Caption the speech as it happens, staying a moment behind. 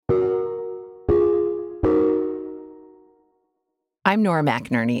I'm Nora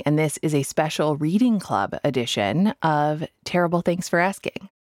McInerney, and this is a special Reading Club edition of Terrible Thanks for Asking.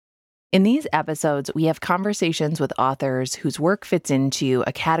 In these episodes, we have conversations with authors whose work fits into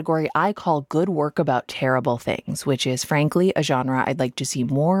a category I call good work about terrible things, which is frankly a genre I'd like to see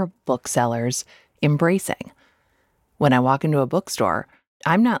more booksellers embracing. When I walk into a bookstore,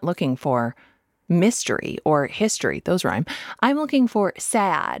 I'm not looking for mystery or history, those rhyme. I'm looking for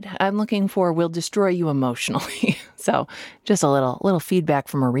sad. I'm looking for will destroy you emotionally. So just a little feedback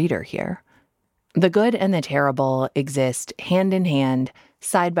from a reader here. The good and the terrible exist hand in hand,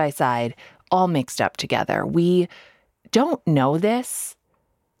 side by side, all mixed up together. We don't know this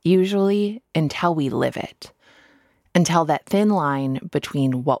usually until we live it, until that thin line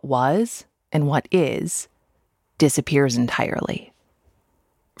between what was and what is disappears entirely.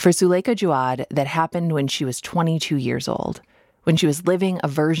 For Suleika Jaouad, that happened when she was 22 years old, when she was living a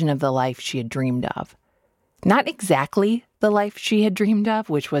version of the life she had dreamed of. Not exactly the life she had dreamed of,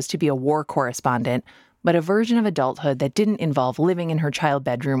 which was to be a war correspondent, but a version of adulthood that didn't involve living in her child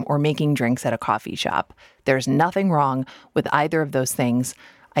bedroom or making drinks at a coffee shop. There's nothing wrong with either of those things.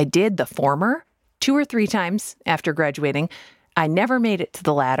 I did the former 2 or 3 times after graduating. I never made it to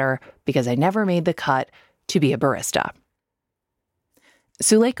the latter because I never made the cut to be a barista.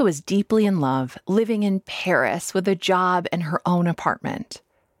 Suleika was deeply in love, living in Paris with a job and her own apartment.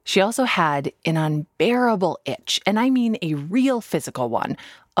 She also had an unbearable itch, and I mean a real physical one,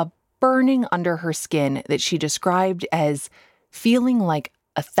 a burning under her skin that she described as feeling like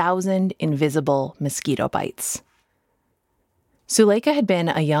 1,000 invisible mosquito bites. Suleika had been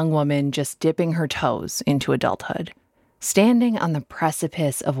a young woman just dipping her toes into adulthood, standing on the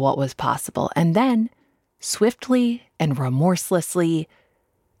precipice of what was possible, and then, swiftly and remorselessly,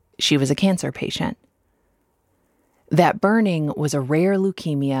 she was a cancer patient. That burning was a rare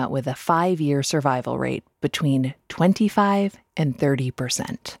leukemia with a 5-year survival rate between 25 and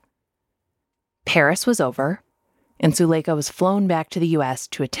 30%. Paris was over, and Suleika was flown back to the U.S.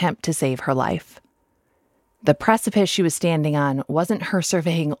 to attempt to save her life. The precipice she was standing on wasn't her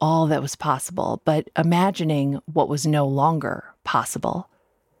surveying all that was possible, but imagining what was no longer possible,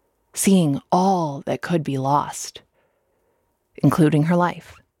 seeing all that could be lost, including her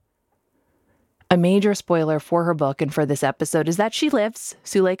life. A major spoiler for her book and for this episode is that she lives.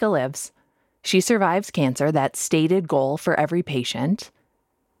 Suleika lives. She survives cancer, that stated goal for every patient.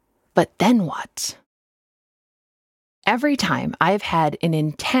 But then what? Every time I've had an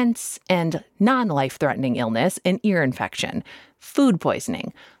intense and non-life-threatening illness, an ear infection, food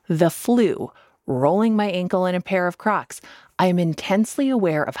poisoning, the flu, rolling my ankle in a pair of Crocs, I am intensely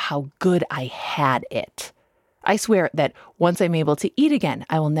aware of how good I had it. I swear that once I'm able to eat again,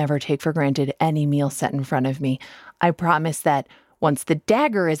 I will never take for granted any meal set in front of me. I promise that once the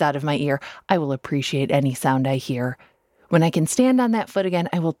dagger is out of my ear, I will appreciate any sound I hear. When I can stand on that foot again,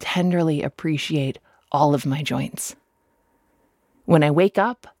 I will tenderly appreciate all of my joints. When I wake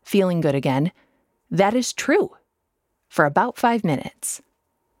up feeling good again, that is true for about 5 minutes.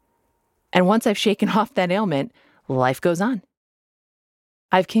 And once I've shaken off that ailment, life goes on.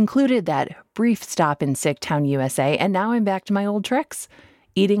 I've concluded that brief stop in Sicktown, USA, and now I'm back to my old tricks.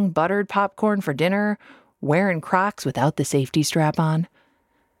 Eating buttered popcorn for dinner, wearing Crocs without the safety strap on.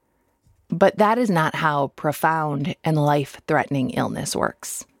 But that is not how profound and life-threatening illness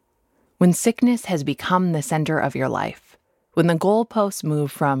works. When sickness has become the center of your life, when the goalposts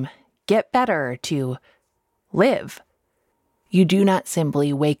move from get better to live, you do not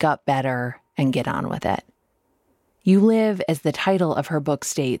simply wake up better and get on with it. You live, as the title of her book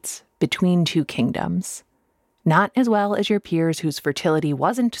states, between two kingdoms. Not as well as your peers whose fertility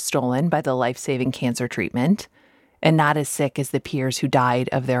wasn't stolen by the life-saving cancer treatment, and not as sick as the peers who died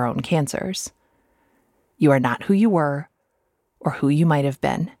of their own cancers. You are not who you were or who you might have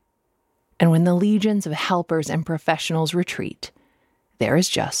been. And when the legions of helpers and professionals retreat, there is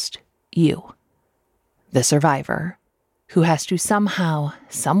just you, the survivor, who has to somehow,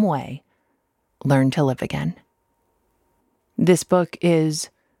 some way, learn to live again. This book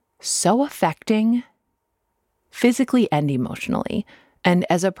is so affecting, physically and emotionally. And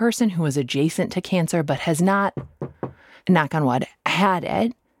as a person who is adjacent to cancer but has not, knock on wood, had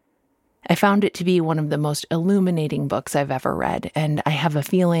it, I found it to be one of the most illuminating books I've ever read, and I have a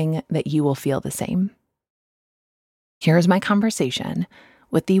feeling that you will feel the same. Here's my conversation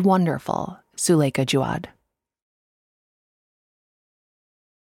with the wonderful Suleika Jaouad.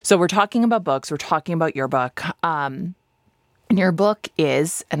 So we're talking about books. We're talking about your book. And your book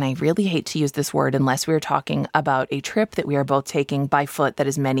is, and I really hate to use this word unless we're talking about a trip that we are both taking by foot that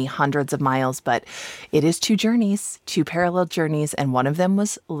is many hundreds of miles, but it is 2 journeys, 2 parallel journeys, and one of them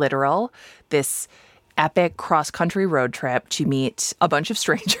was literal. This epic cross-country road trip to meet a bunch of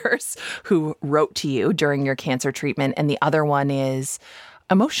strangers who wrote to you during your cancer treatment, and the other one is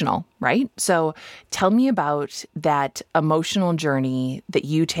emotional, right? So tell me about that emotional journey that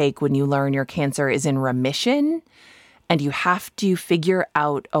you take when you learn your cancer is in remission and you have to figure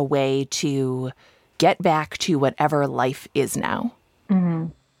out a way to get back to whatever life is now.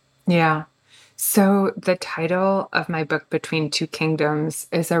 Yeah. So the title of my book, Between Two Kingdoms,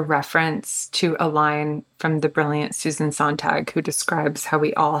 is a reference to a line from the brilliant Susan Sontag, who describes how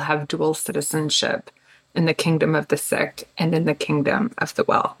we all have dual citizenship in the kingdom of the sick and in the kingdom of the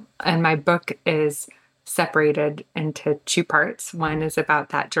well. And my book is separated into two parts. One is about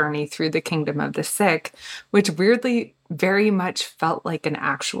that journey through the kingdom of the sick, which weirdly very much felt like an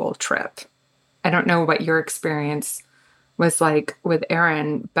actual trip. I don't know what your experience was like with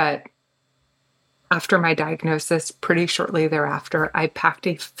Aaron, but after my diagnosis, pretty shortly thereafter, I packed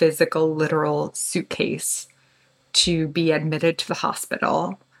a physical, literal suitcase to be admitted to the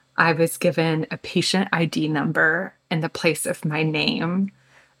hospital. I was given a patient ID number in the place of my name,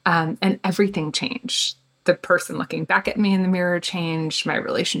 and everything changed. The person looking back at me in the mirror changed. My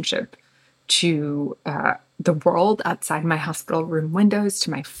relationship to the world outside my hospital room windows, to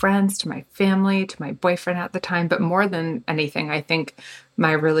my friends, to my family, to my boyfriend at the time. But more than anything, I think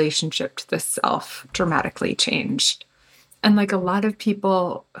my relationship to the self dramatically changed. And like a lot of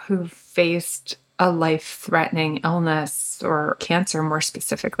people who faced a life-threatening illness or cancer, more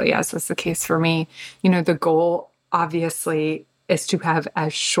specifically, as was the case for me, the goal obviously is to have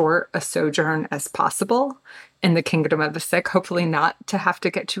as short a sojourn as possible in the kingdom of the sick, hopefully not to have to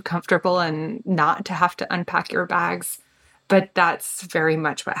get too comfortable and not to have to unpack your bags. But that's very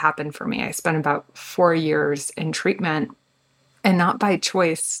much what happened for me. I spent about 4 years in treatment, and not by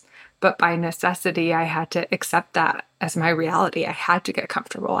choice, but by necessity. I had to accept that as my reality. I had to get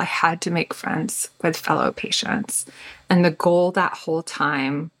comfortable. I had to make friends with fellow patients. And the goal that whole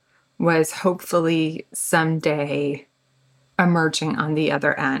time was hopefully someday emerging on the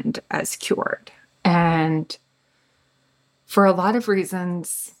other end as cured. And for a lot of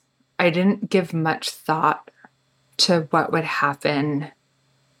reasons, I didn't give much thought to what would happen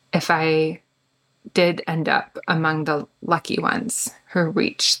if I did end up among the lucky ones who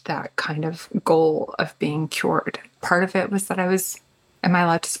reached that kind of goal of being cured. Part of it was that am I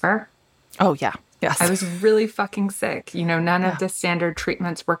allowed to swear? Oh, yeah. Yes. I was really fucking sick. None of the standard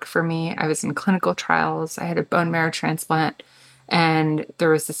treatments worked for me. I was in clinical trials. I had a bone marrow transplant. And there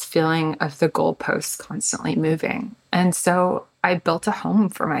was this feeling of the goalposts constantly moving. And so I built a home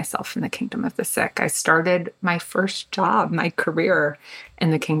for myself in the kingdom of the sick. I started my first job, my career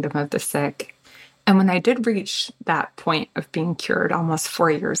in the kingdom of the sick. And when I did reach that point of being cured almost 4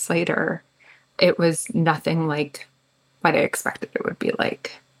 years later, it was nothing like what I expected it would be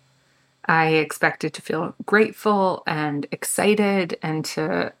like. I expected to feel grateful and excited and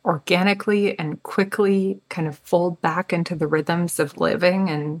to organically and quickly kind of fold back into the rhythms of living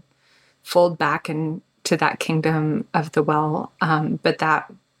and fold back into that kingdom of the well. But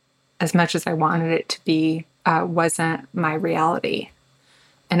that, as much as I wanted it to be, wasn't my reality.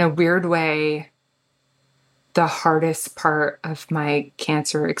 In a weird way, the hardest part of my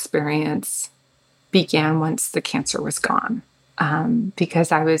cancer experience began once the cancer was gone,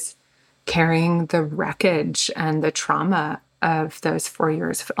 because I was carrying the wreckage and the trauma of those 4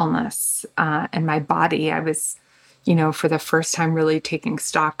 years of illness in my body. I was, for the first time really taking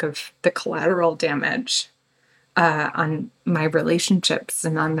stock of the collateral damage on my relationships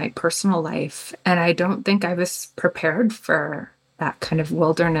and on my personal life. And I don't think I was prepared for that kind of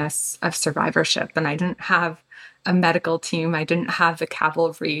wilderness of survivorship. And I didn't have a medical team. I didn't have the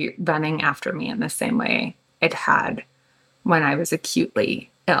cavalry running after me in the same way it had when I was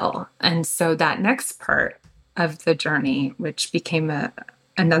acutely ill. And so that next part of the journey, which became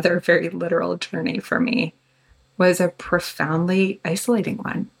another very literal journey for me, was a profoundly isolating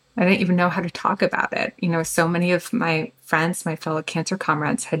one. I didn't even know how to talk about it. So many of my friends, my fellow cancer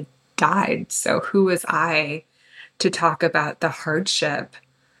comrades, had died. So who was I to talk about the hardship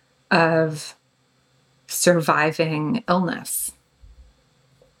of surviving illness?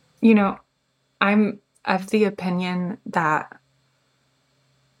 I'm of the opinion that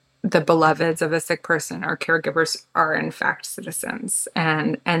the beloveds of a sick person or caregivers are in fact citizens.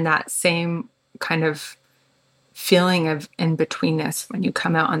 And that same kind of feeling of in-betweenness when you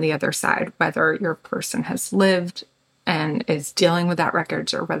come out on the other side, whether your person has lived and is dealing with that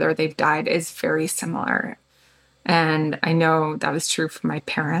wreckage or whether they've died, is very similar. And I know that was true for my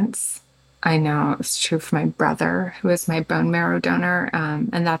parents. I know it was true for my brother, who is my bone marrow donor.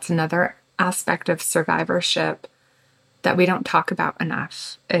 And that's another aspect of survivorship that we don't talk about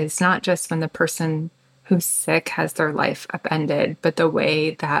enough. It's not just when the person who's sick has their life upended, but the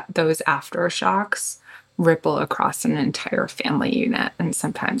way that those aftershocks ripple across an entire family unit and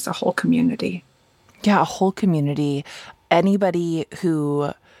sometimes a whole community. Yeah, a whole community. Anybody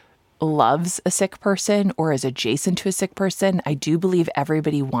who loves a sick person or is adjacent to a sick person, I do believe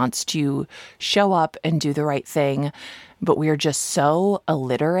everybody wants to show up and do the right thing. But we are just so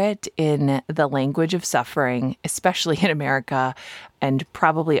illiterate in the language of suffering, especially in America and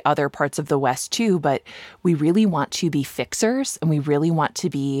probably other parts of the West too. But we really want to be fixers, and we really want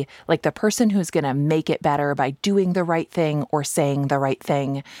to be like the person who's going to make it better by doing the right thing or saying the right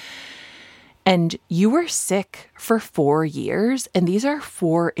thing. And you were sick for 4 years, and these are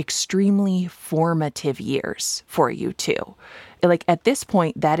 4 extremely formative years for you too. Like at this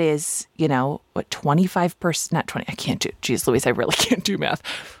point, that is, what, 25%, not 20, I can't do, geez, Louise, I really can't do math.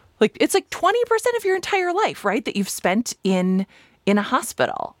 Like it's like 20% of your entire life, right? That you've spent in a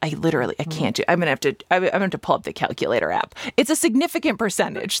hospital. I can't do, I'm going to have to pull up the calculator app. It's a significant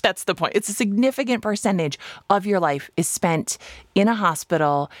percentage. That's the point. It's a significant percentage of your life is spent in a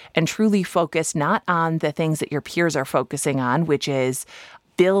hospital and truly focused not on the things that your peers are focusing on, which is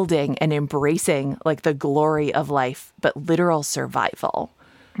building and embracing like the glory of life, but literal survival.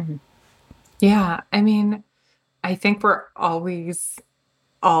 Mm-hmm. Yeah. I mean, I think we're always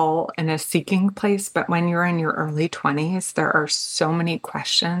all in a seeking place, but when you're in your early 20s, there are so many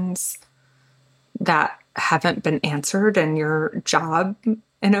questions that haven't been answered, and your job,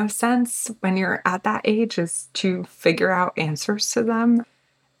 in a sense, when you're at that age, is to figure out answers to them.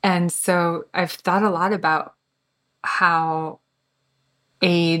 And so I've thought a lot about how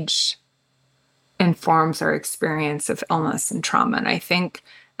age informs our experience of illness and trauma. And I think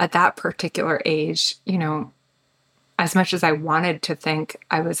at that particular age, as much as I wanted to think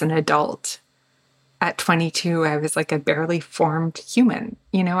I was an adult, at 22, I was like a barely formed human.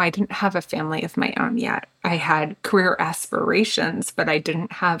 I didn't have a family of my own yet. I had career aspirations, but I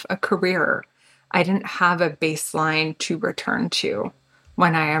didn't have a career. I didn't have a baseline to return to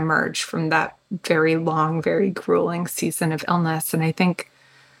when I emerged from that very long, very grueling season of illness. And I think,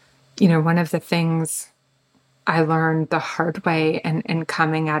 one of the things I learned the hard way and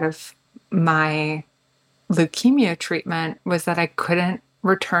coming out of my leukemia treatment was that I couldn't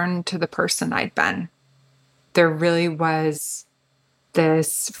return to the person I'd been. There really was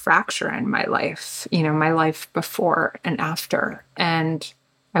this fracture in my life, my life before and after. And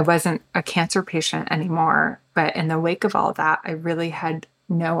I wasn't a cancer patient anymore. But in the wake of all that, I really had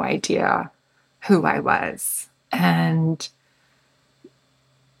no idea who I was. And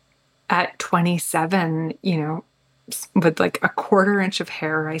at 27, with like a 1/4 inch of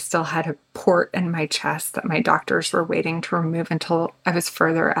hair, I still had a port in my chest that my doctors were waiting to remove until I was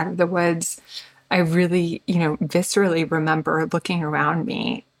further out of the woods. I really, viscerally remember looking around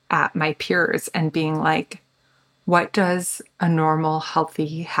me at my peers and being like, what does a normal,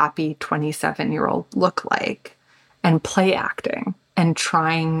 healthy, happy 27-year-old look like? And play acting and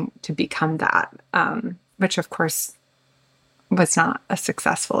trying to become that, which of course was not a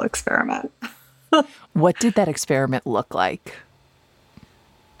successful experiment. What did that experiment look like?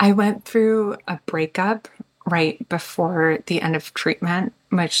 I went through a breakup right before the end of treatment,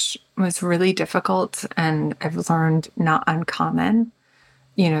 which was really difficult, and I've learned not uncommon.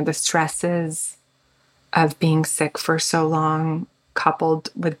 The stresses of being sick for so long, coupled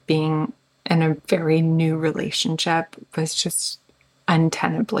with being in a very new relationship, was just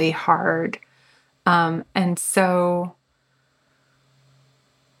untenably hard. And so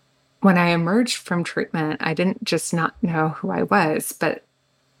when I emerged from treatment, I didn't just not know who I was, but,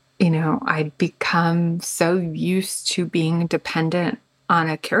 I'd become so used to being dependent on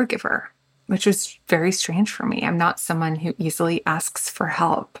a caregiver, which was very strange for me. I'm not someone who easily asks for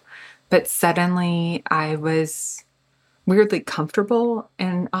help, but suddenly I was weirdly comfortable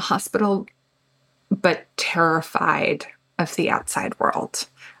in a hospital, but terrified of the outside world.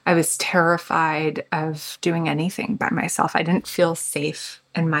 I was terrified of doing anything by myself. I didn't feel safe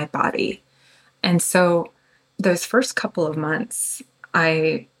in my body. And so those first couple of months,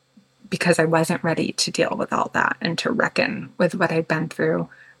 because I wasn't ready to deal with all that and to reckon with what I'd been through,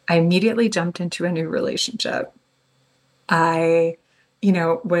 I immediately jumped into a new relationship. I,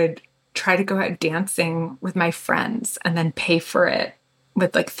 would try to go out dancing with my friends and then pay for it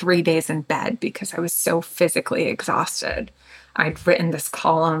with like 3 days in bed because I was so physically exhausted. I'd written this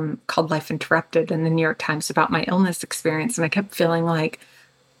column called Life Interrupted in the New York Times about my illness experience, and I kept feeling like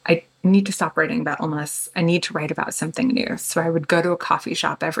I need to stop writing about illness. I need to write about something new. So I would go to a coffee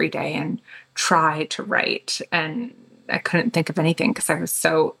shop every day and try to write, and I couldn't think of anything because I was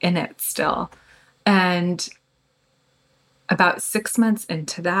so in it still. And about 6 months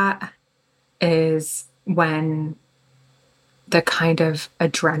into that is when the kind of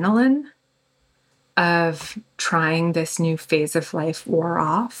adrenaline of trying this new phase of life wore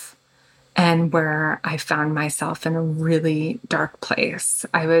off, and where I found myself in a really dark place.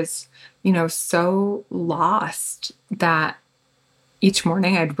 I was, so lost that each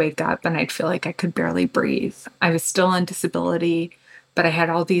morning I'd wake up and I'd feel like I could barely breathe. I was still on disability, but I had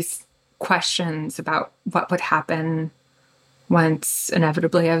all these questions about what would happen once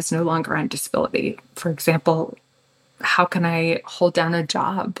inevitably I was no longer on disability. For example, how can I hold down a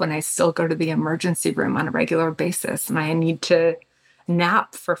job when I still go to the emergency room on a regular basis and I need to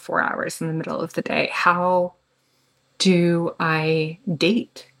nap for 4 hours in the middle of the day? How do I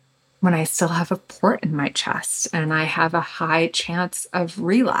date when I still have a port in my chest and I have a high chance of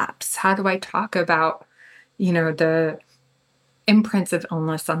relapse? How do I talk about, the imprints of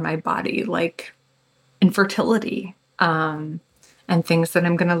illness on my body, like infertility, and things that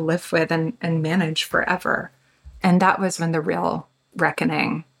I'm going to live with and manage forever? And that was when the real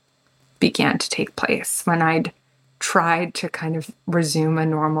reckoning began to take place. When I'd tried to kind of resume a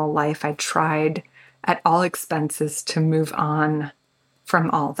normal life, I tried at all expenses to move on from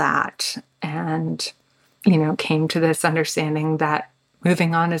all that, and, came to this understanding that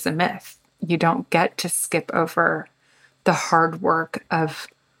moving on is a myth. You don't get to skip over the hard work of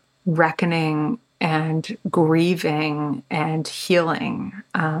reckoning and grieving and healing.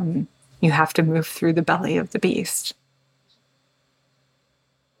 You have to move through the belly of the beast.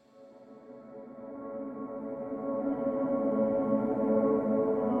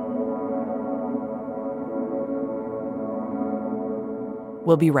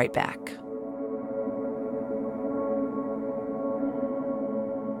 We'll be right back.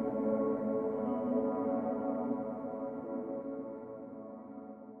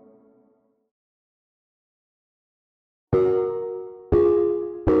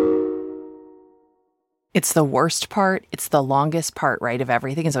 It's the worst part. It's the longest part, right, of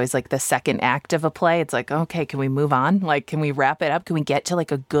everything. It's always like the second act of a play. It's like, okay, can we move on? Like, can we wrap it up? Can we get to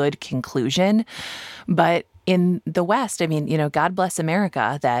like a good conclusion? But in the West, I mean, God bless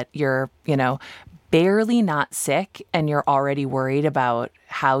America that you're, barely not sick and you're already worried about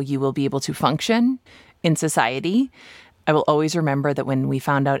how you will be able to function in society. I will always remember that when we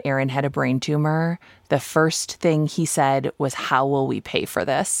found out Aaron had a brain tumor, the first thing he said was, how will we pay for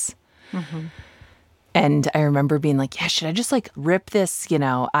this? Mm-hmm. And I remember being like, yeah, should I just like rip this,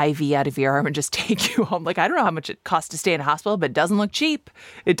 IV out of your arm and just take you home? Like, I don't know how much it costs to stay in a hospital, but it doesn't look cheap.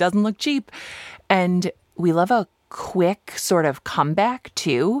 It doesn't look cheap. And we love a quick sort of comeback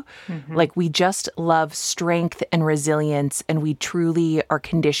too. Mm-hmm. Like, we just love strength and resilience. And we truly are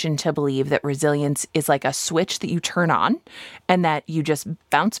conditioned to believe that resilience is like a switch that you turn on and that you just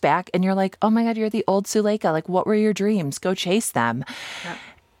bounce back and you're like, oh my God, you're the old Suleika. Like, what were your dreams? Go chase them. Yeah.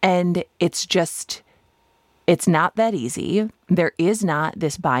 And it's not that easy. There is not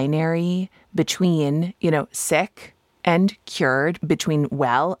this binary between, sick and cured, between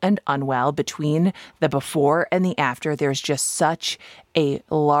well and unwell, between the before and the after. There's just such a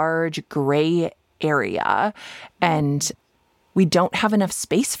large gray area, and we don't have enough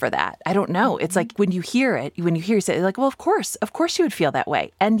space for that. I don't know. It's like when you hear it, you say like, well, of course you would feel that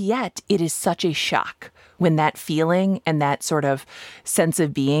way. And yet it is such a shock when that feeling and that sort of sense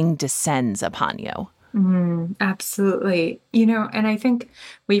of being descends upon you. Absolutely. And I think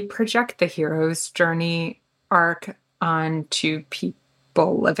we project the hero's journey arc onto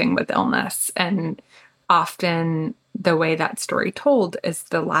people living with illness. And often the way that story told is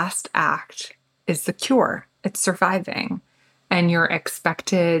the last act is the cure. It's surviving. And you're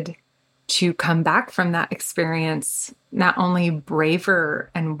expected to come back from that experience not only braver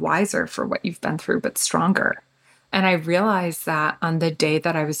and wiser for what you've been through, but stronger. And I realized that on the day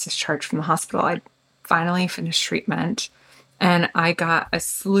that I was discharged from the hospital, I'd finally finished treatment, and I got a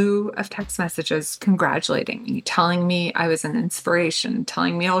slew of text messages congratulating me, telling me I was an inspiration,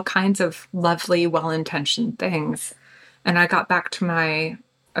 telling me all kinds of lovely, well-intentioned things. And I got back to my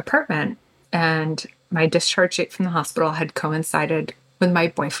apartment, and my discharge date from the hospital had coincided with my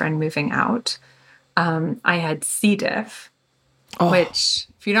boyfriend moving out. I had C. diff, which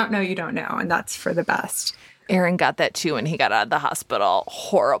if you don't know, you don't know, and that's for the best. Aaron got that too when he got out of the hospital.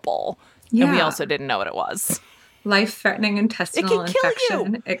 Horrible. Yeah. And we also didn't know what it was. Life-threatening intestinal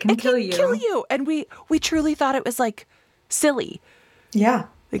infection. It can kill you. And we truly thought it was like silly. Yeah.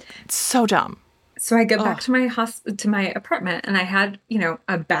 Like, so dumb. So I get back to my apartment, and I had,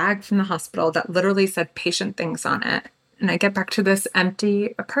 a bag from the hospital that literally said patient things on it. And I get back to this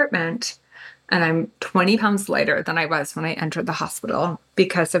empty apartment, and I'm 20 pounds lighter than I was when I entered the hospital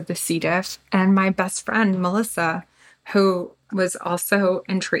because of the C. diff. And my best friend, Melissa, who was also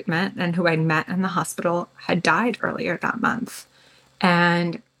in treatment and who I'd met in the hospital had died earlier that month.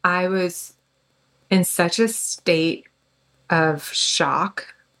 And I was in such a state of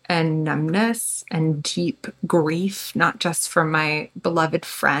shock and numbness and deep grief, not just for my beloved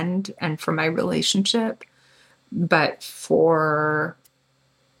friend and for my relationship, but for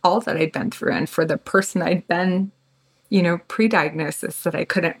all that I'd been through and for the person I'd been, pre-diagnosis that I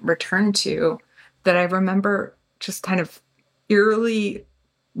couldn't return to, that I remember just kind of eerily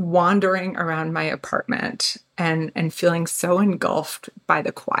wandering around my apartment and feeling so engulfed by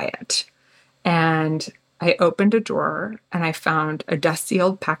the quiet. And I opened a drawer and I found a dusty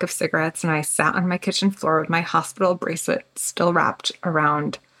old pack of cigarettes, and I sat on my kitchen floor with my hospital bracelet still wrapped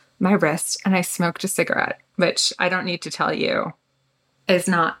around my wrist, and I smoked a cigarette, which I don't need to tell you is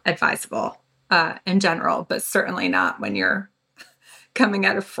not advisable in general, but certainly not when you're coming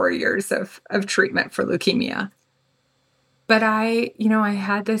out of 4 years of treatment for leukemia. But I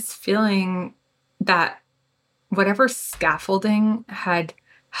had this feeling that whatever scaffolding had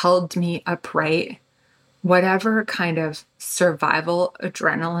held me upright, whatever kind of survival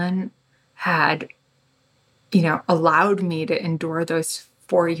adrenaline had, allowed me to endure those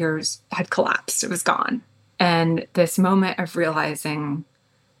 4 years had collapsed. It was gone. And this moment of realizing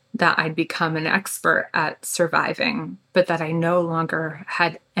that I'd become an expert at surviving, but that I no longer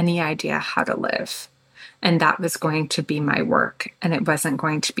had any idea how to live. And that was going to be my work, and it wasn't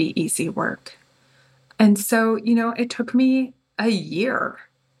going to be easy work. And so, it took me a year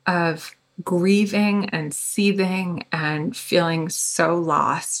of grieving and seething and feeling so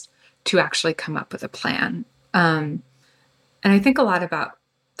lost to actually come up with a plan. And I think a lot about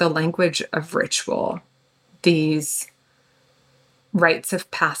the language of ritual, these rites of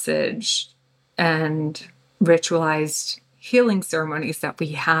passage and ritualized healing ceremonies that we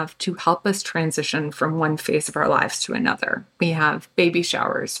have to help us transition from one phase of our lives to another. We have baby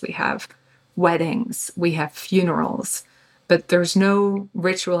showers, we have weddings, we have funerals, but there's no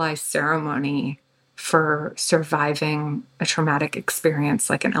ritualized ceremony for surviving a traumatic experience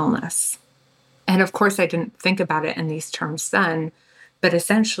like an illness. And of course, I didn't think about it in these terms then, but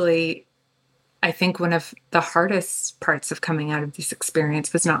essentially, I think one of the hardest parts of coming out of this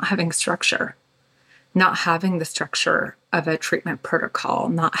experience was not having structure, not having the structure of a treatment protocol,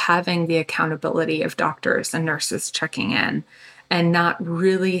 not having the accountability of doctors and nurses checking in, and not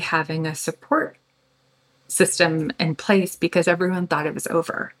really having a support system in place because everyone thought it was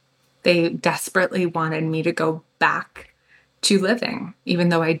over. They desperately wanted me to go back to living, even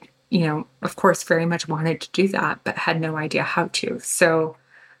though I, of course, very much wanted to do that, but had no idea how to. So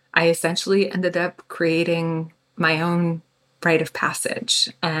I essentially ended up creating my own rite of passage.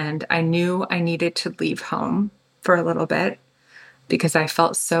 And I knew I needed to leave home for a little bit because I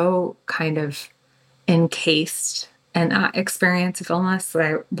felt so kind of encased in that experience of illness that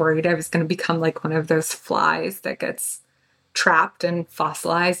I worried I was going to become like one of those flies that gets trapped and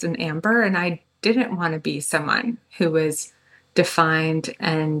fossilized in amber. And I didn't want to be someone who was defined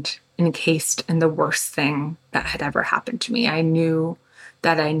and encased in the worst thing that had ever happened to me. I knew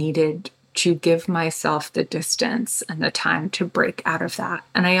that I needed to give myself the distance and the time to break out of that.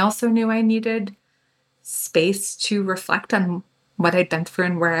 And I also knew I needed space to reflect on what I'd been through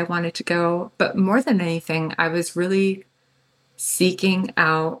and where I wanted to go. But more than anything, I was really seeking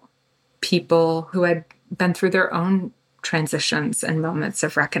out people who had been through their own transitions and moments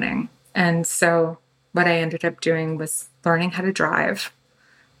of reckoning. And so what I ended up doing was learning how to drive,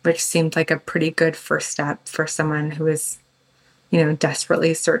 which seemed like a pretty good first step for someone who is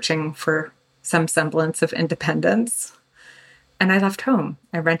desperately searching for some semblance of independence. And I left home.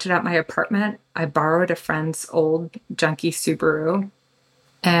 I rented out my apartment. I borrowed a friend's old junky Subaru,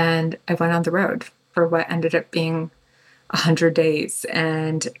 and I went on the road for what ended up being 100 days.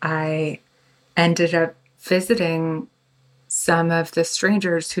 And I ended up visiting some of the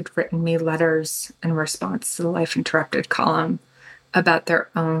strangers who'd written me letters in response to the Life Interrupted column about their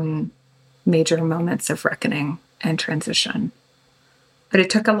own major moments of reckoning and transition. But it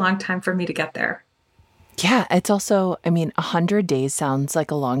took a long time for me to get there. Yeah, it's also, 100 days sounds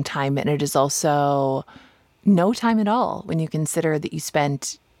like a long time, and it is also no time at all when you consider that you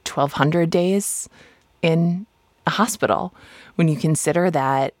spent 1,200 days in a hospital. When you consider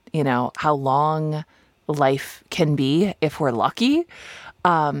that, how long life can be if we're lucky.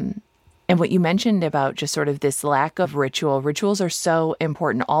 And what you mentioned about just sort of this lack of ritual. Rituals are so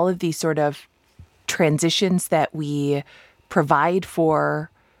important. All of these sort of transitions that we provide for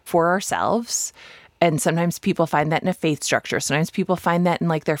ourselves. And sometimes people find that in a faith structure. Sometimes people find that in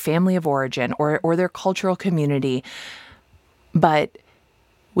like their family of origin or their cultural community. But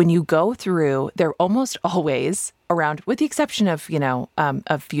when you go through, they're almost always around, with the exception of,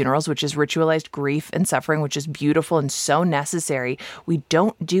 of funerals, which is ritualized grief and suffering, which is beautiful and so necessary. We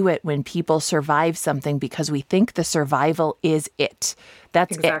don't do it when people survive something because we think the survival is it.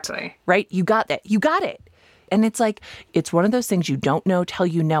 That's exactly it, right? You got that. You got it. And it's like, it's one of those things you don't know till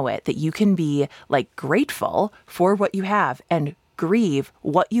you know it, that you can be like grateful for what you have and grieve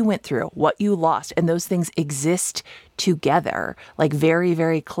what you went through, what you lost. And those things exist together, like very,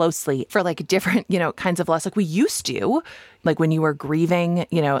 very closely for like different, kinds of loss. Like we used to, like when you were grieving,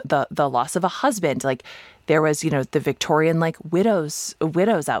 the loss of a husband, like there was, the Victorian like widow's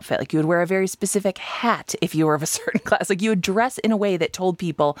outfit. Like you would wear a very specific hat if you were of a certain class. Like you would dress in a way that told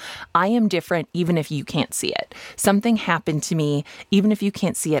people, I am different even if you can't see it. Something happened to me, even if you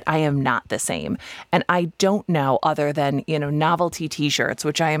can't see it, I am not the same. And I don't know, other than, novelty t-shirts,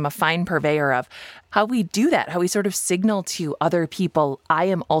 which I am a fine purveyor of, how we do that, how we sort of signal to other people, I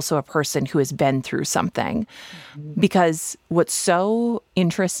am also a person who has been through something. Because what's so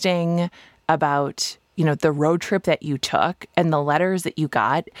interesting about the road trip that you took and the letters that you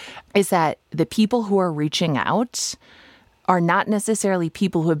got is that the people who are reaching out are not necessarily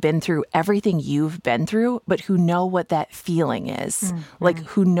people who have been through everything you've been through, but who know what that feeling is. Like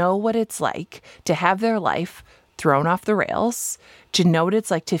who know what it's like to have their life thrown off the rails, to know what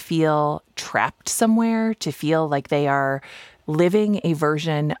it's like to feel trapped somewhere, to feel like they are living a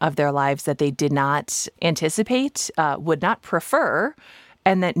version of their lives that they did not anticipate, would not prefer,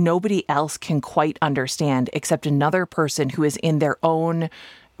 and that nobody else can quite understand except another person who is in their own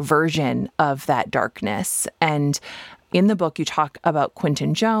version of that darkness. And in the book, you talk about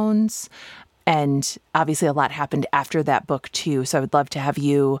Quinton Jones, and obviously a lot happened after that book too. So I would love to have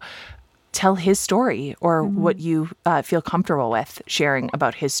you tell his story, or what you feel comfortable with sharing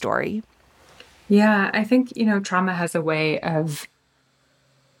about his story. Yeah, I think, trauma has a way of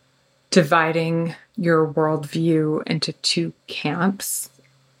dividing your worldview into two camps,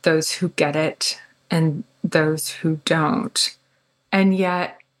 those who get it and those who don't. And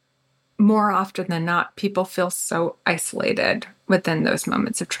yet, more often than not, people feel so isolated within those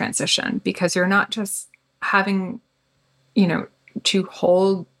moments of transition because you're not just having, to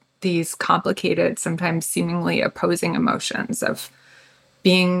hold these complicated, sometimes seemingly opposing emotions of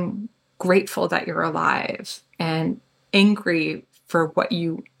being grateful that you're alive and angry for what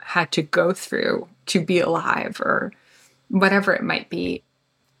you had to go through to be alive or whatever it might be.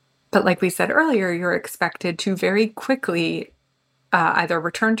 But like we said earlier, you're expected to very quickly either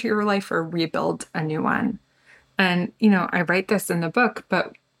return to your life or rebuild a new one. And, I write this in the book,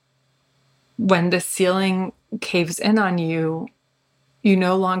 but when the ceiling caves in on you, you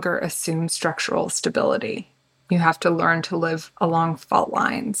no longer assume structural stability. You have to learn to live along fault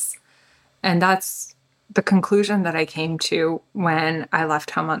lines. And that's the conclusion that I came to when I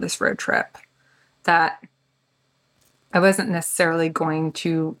left home on this road trip, that I wasn't necessarily going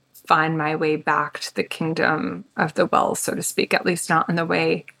to find my way back to the kingdom of the well, so to speak, at least not in the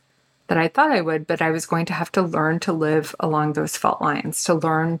way that I thought I would, but I was going to have to learn to live along those fault lines, to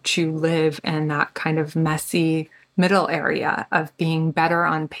learn to live in that kind of messy middle area of being better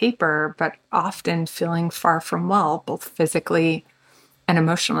on paper, but often feeling far from well, both physically and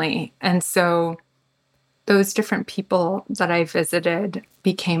emotionally. And so those different people that I visited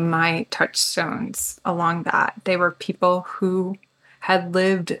became my touchstones along that. They were people who had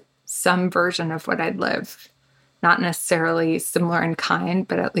lived some version of what I'd lived, not necessarily similar in kind,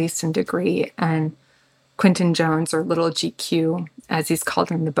 but at least in degree. And Quinton Jones, or Little GQ, as he's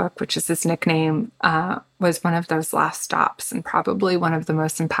called in the book, which is his nickname, was one of those last stops and probably one of the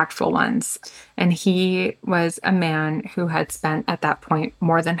most impactful ones. And he was a man who had spent at that point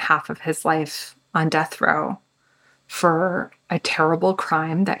more than half of his life on death row for a terrible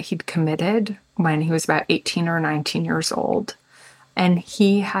crime that he'd committed when he was about 18 or 19 years old. And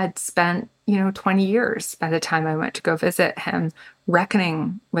he had spent, 20 years by the time I went to go visit him,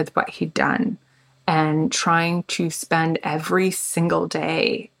 reckoning with what he'd done and trying to spend every single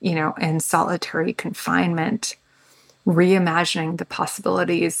day, in solitary confinement, reimagining the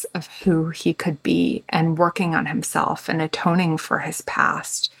possibilities of who he could be and working on himself and atoning for his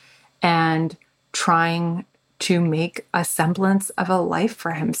past and trying to make a semblance of a life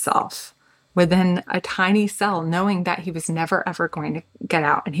for himself within a tiny cell, knowing that he was never, ever going to get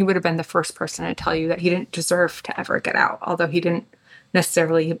out. And he would have been the first person to tell you that he didn't deserve to ever get out, although he didn't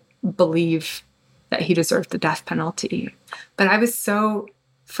necessarily believe that he deserved the death penalty. But I was so,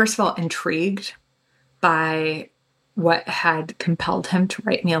 first of all, intrigued by what had compelled him to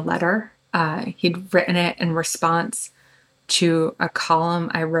write me a letter. He'd written it in response to a column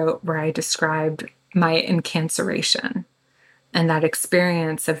I wrote where I described my incarceration. And that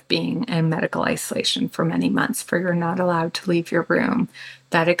experience of being in medical isolation for many months, for you're not allowed to leave your room,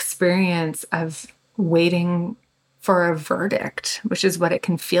 that experience of waiting for a verdict, which is what it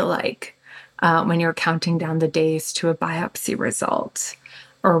can feel like when you're counting down the days to a biopsy result,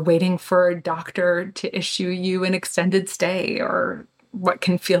 or waiting for a doctor to issue you an extended stay, or what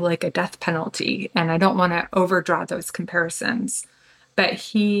can feel like a death penalty. And I don't want to overdraw those comparisons, but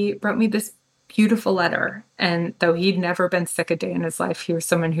he wrote me this beautiful letter. And though he'd never been sick a day in his life, he was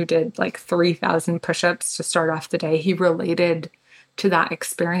someone who did like 3,000 push-ups to start off the day. He related to that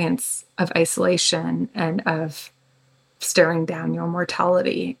experience of isolation and of staring down your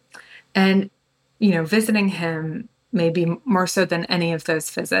mortality. And, visiting him, maybe more so than any of those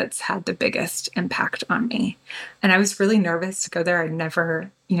visits, had the biggest impact on me. And I was really nervous to go there. I'd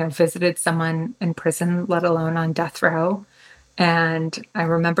never, visited someone in prison, let alone on death row. And I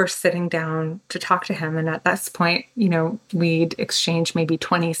remember sitting down to talk to him. And at this point, we'd exchanged maybe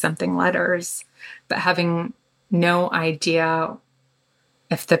 20-something letters, but having no idea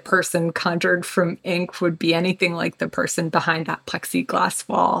if the person conjured from ink would be anything like the person behind that plexiglass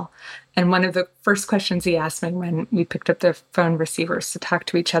wall. And one of the first questions he asked me when we picked up the phone receivers to talk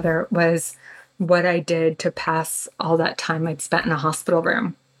to each other was what I did to pass all that time I'd spent in a hospital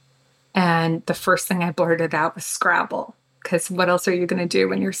room. And the first thing I blurted out was Scrabble, because what else are you going to do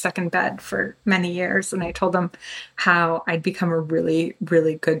when you're stuck in bed for many years? And I told him how I'd become a really,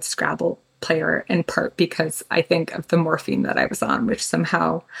 really good Scrabble player, in part because I think of the morphine that I was on, which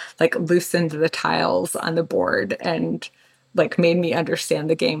somehow loosened the tiles on the board and made me understand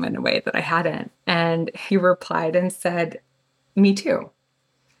the game in a way that I hadn't. And he replied and said, "Me too,"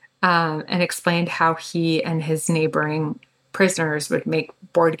 and explained how he and his neighboring prisoners would make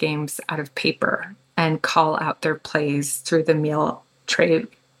board games out of paper and call out their plays through the meal tray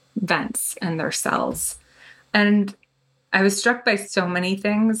vents in their cells. And I was struck by so many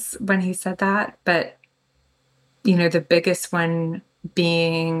things when he said that, but, the biggest one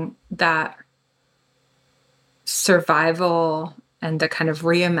being that survival and the kind of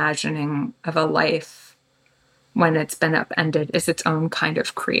reimagining of a life when it's been upended is its own kind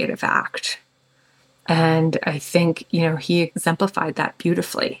of creative act. And I think, he exemplified that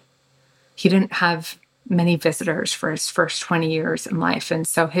beautifully. He didn't have many visitors for his first 20 years in life. And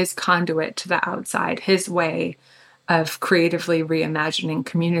so his conduit to the outside, his way of creatively reimagining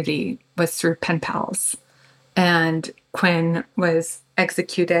community was through pen pals. And Quinn was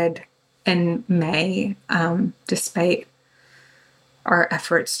executed in May, despite our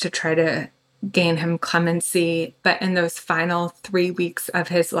efforts to try to gain him clemency. But in those final 3 weeks of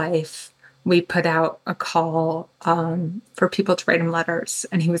his life, we put out a call for people to write him letters.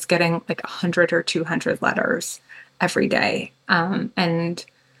 And he was getting 100 or 200 letters every day. And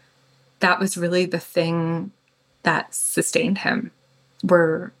that was really the thing that sustained him,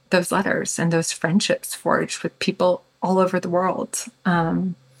 were those letters and those friendships forged with people all over the world.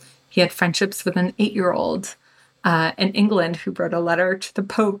 He had friendships with an 8-year-old in England who wrote a letter to the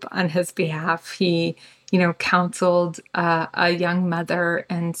Pope on his behalf. He, counseled a young mother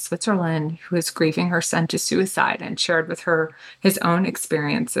in Switzerland who was grieving her son to suicide and shared with her his own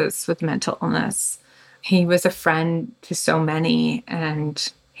experiences with mental illness. He was a friend to so many,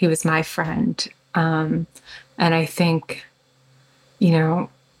 and he was my friend. And I think,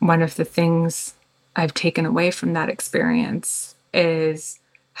 one of the things I've taken away from that experience is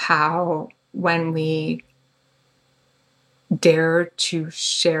how when we dare to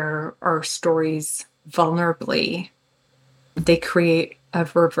share our stories vulnerably, they create a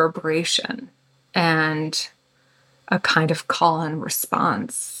reverberation and a kind of call and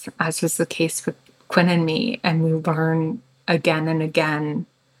response, as was the case with Quinn and me. And we learn again and again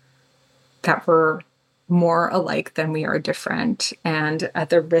that we're more alike than we are different. And at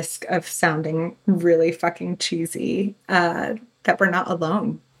the risk of sounding really fucking cheesy, that we're not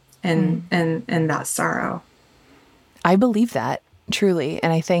alone in that sorrow. I believe that, truly.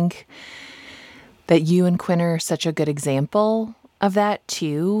 And I think that you and Quinn are such a good example of that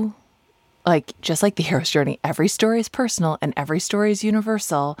too. Just like the hero's journey, every story is personal and every story is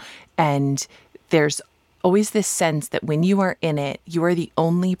universal. And there's always this sense that when you are in it, you are the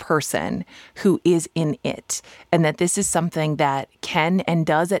only person who is in it. And that this is something that can and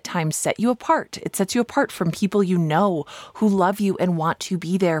does at times set you apart. It sets you apart from people you know who love you and want to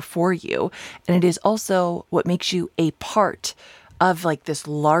be there for you. And it is also what makes you a part of this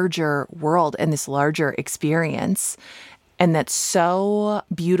larger world and this larger experience. And that's so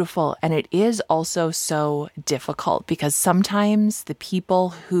beautiful. And it is also so difficult because sometimes the people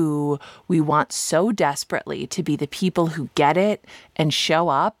who we want so desperately to be the people who get it and show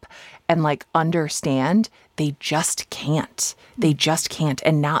up and like understand, they just can't. They just can't.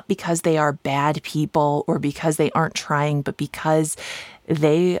 And not because they are bad people or because they aren't trying, but because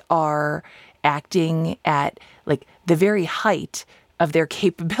they are acting at like the very height of their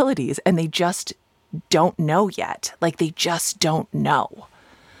capabilities and they just don't know yet. Like they just don't know.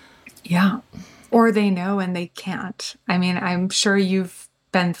 Yeah. Or they know and they can't. I mean, I'm sure you've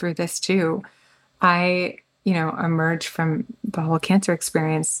been through this too. I, emerged from the whole cancer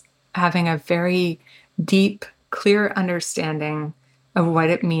experience having a very deep, clear understanding of what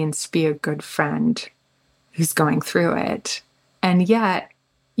it means to be a good friend who's going through it. And yet,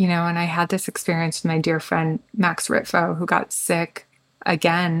 and I had this experience with my dear friend, Max Ritvo, who got sick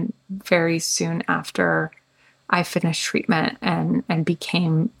again very soon after I finished treatment and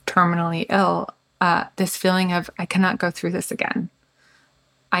became terminally ill. This feeling of, I cannot go through this again.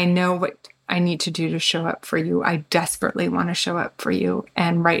 I know what I need to do to show up for you. I desperately want to show up for you.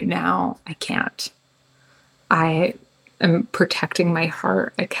 And right now, I can't. I am protecting my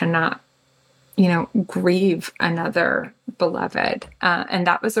heart. I cannot, grieve another beloved. And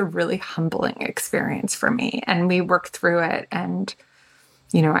that was a really humbling experience for me. And we worked through it. And,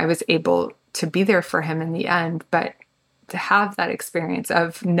 I was able to be there for him in the end. But to have that experience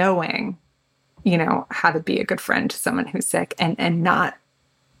of knowing, how to be a good friend to someone who's sick and not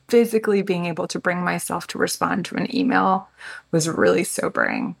physically being able to bring myself to respond to an email was really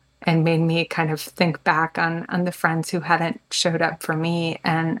sobering and made me kind of think back on the friends who hadn't showed up for me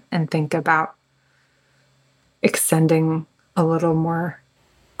and think about extending a little more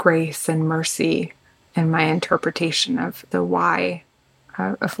grace and mercy in my interpretation of the why,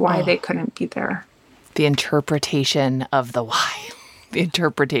 of why they couldn't be there. The interpretation of the why. The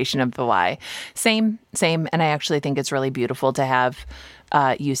interpretation of the why. Same. And I actually think it's really beautiful to have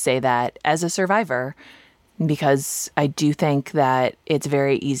you say that as a survivor, because I do think that it's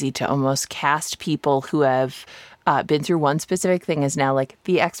very easy to almost cast people who have been through one specific thing as now like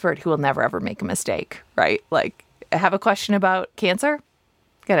the expert who will never, ever make a mistake, right? Like, I have a question about cancer?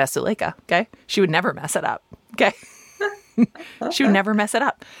 Got to ask Suleika, okay? She would never mess it up, okay? She would never mess it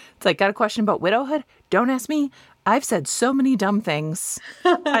up. It's like, got a question about widowhood? Don't ask me. I've said so many dumb things.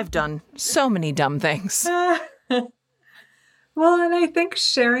 I've done so many dumb things. Well, and I think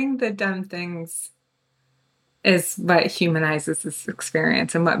sharing the dumb things is what humanizes this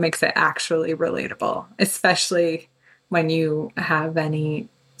experience and what makes it actually relatable, especially when you have any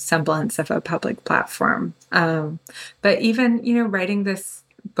semblance of a public platform. But even, writing this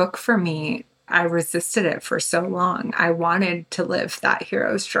book for me, I resisted it for so long. I wanted to live that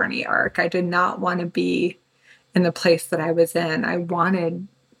hero's journey arc. I did not want to be in the place that I was in. I wanted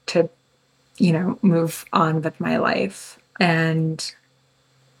to, move on with my life and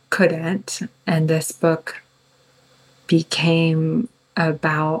couldn't. And this book became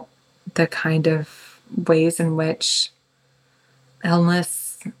about the kind of ways in which illness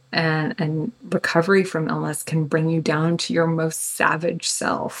and recovery from illness can bring you down to your most savage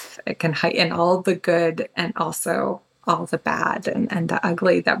self. It can heighten all the good and also all the bad and the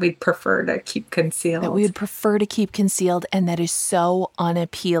ugly that we'd prefer to keep concealed. That we would prefer to keep concealed, and that is so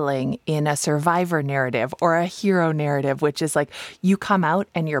unappealing in a survivor narrative or a hero narrative, which is like, you come out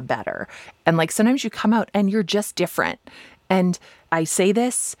and you're better. And like, sometimes you come out and you're just different. And I say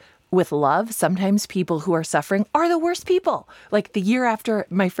this with love. Sometimes people who are suffering are the worst people. Like the year after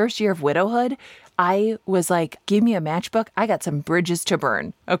my first year of widowhood, I was like, give me a matchbook. I got some bridges to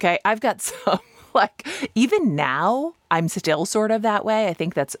burn. Okay. I've got some, like, even now I'm still sort of that way. I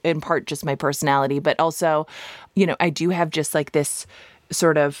think that's in part just my personality, but also, I do have just like this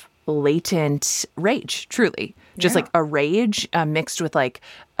sort of latent rage, truly. Just like a rage mixed with like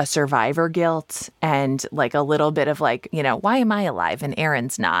a survivor guilt and like a little bit of like, why am I alive and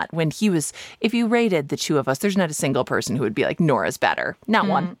Aaron's not? When he was, if you rated the two of us, there's not a single person who would be like, Nora's better. Not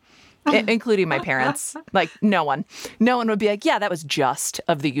one. Including my parents. Like, no one. No one would be like, yeah, that was just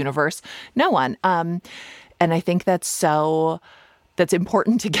of the universe. No one. And I think that's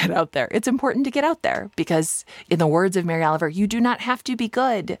important to get out there. It's important to get out there because in the words of Mary Oliver, you do not have to be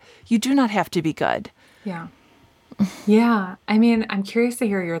good. You do not have to be good. Yeah. Yeah. I mean, I'm curious to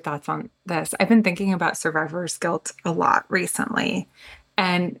hear your thoughts on this. I've been thinking about survivor's guilt a lot recently.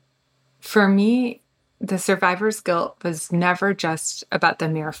 And for me, the survivor's guilt was never just about the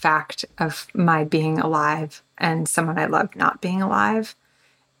mere fact of my being alive and someone I loved not being alive.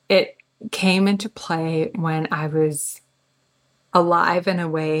 It came into play when I was alive in a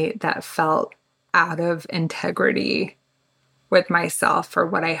way that felt out of integrity with myself for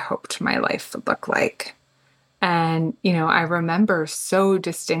what I hoped my life would look like. And, I remember so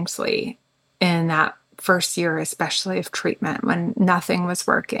distinctly in that first year, especially of treatment, when nothing was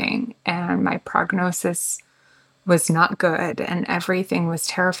working and my prognosis was not good and everything was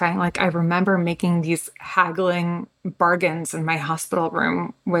terrifying. Like, I remember making these haggling bargains in my hospital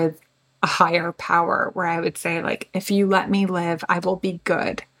room with a higher power where I would say, like, if you let me live, I will be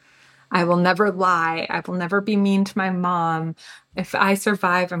good. I will never lie. I will never be mean to my mom. If I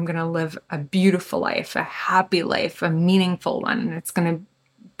survive, I'm going to live a beautiful life, a happy life, a meaningful one. And it's going to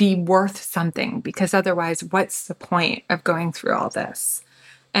be worth something, because otherwise, what's the point of going through all this?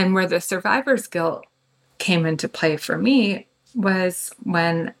 And where the survivor's guilt came into play for me was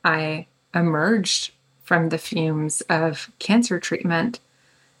when I emerged from the fumes of cancer treatment.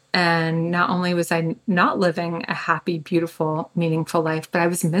 And not only was I not living a happy, beautiful, meaningful life, but I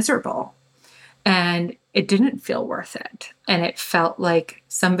was miserable. And it didn't feel worth it. And it felt like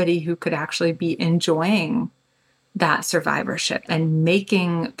somebody who could actually be enjoying that survivorship and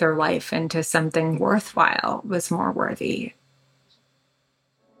making their life into something worthwhile was more worthy.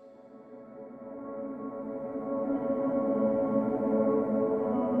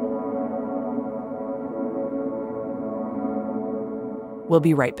 We'll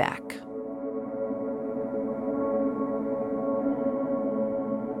be right back.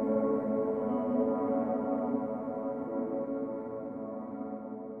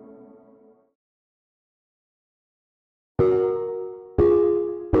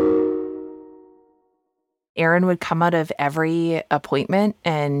 Aaron would come out of every appointment,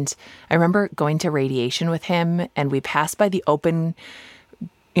 and I remember going to radiation with him, and we passed by the open,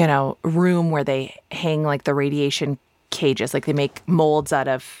 room where they hang like the radiation cages. Like, they make molds out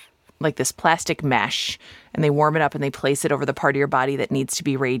of like this plastic mesh, and they warm it up and they place it over the part of your body that needs to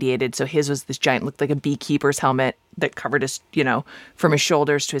be radiated. So his was this giant, looked like a beekeeper's helmet that covered his, from his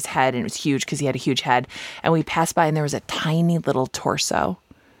shoulders to his head. And it was huge because he had a huge head. And we passed by and there was a tiny little torso,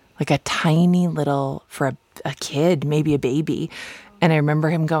 like a tiny little, for a kid, maybe a baby. And I remember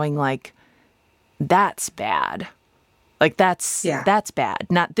him going like, that's bad. Like, that's bad.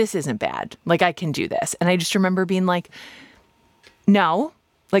 Not, this isn't bad. Like, I can do this. And I just remember being like, no,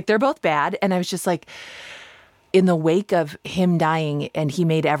 like, they're both bad. And I was just like, in the wake of him dying, and he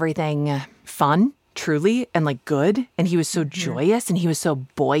made everything fun, truly, and like good. And he was so joyous and he was so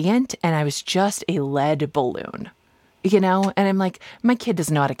buoyant. And I was just a lead balloon, And I'm like, my kid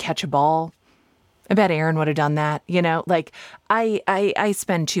doesn't know how to catch a ball. I bet Aaron would have done that, like I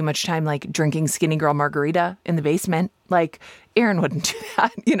spend too much time like drinking Skinny Girl margarita in the basement. Like, Aaron wouldn't do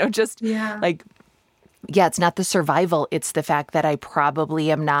that, like, it's not the survival. It's the fact that I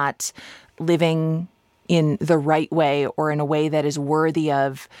probably am not living in the right way or in a way that is worthy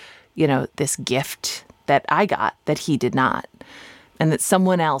of, this gift that I got that he did not, and that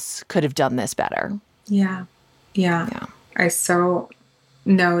someone else could have done this better. Yeah. I so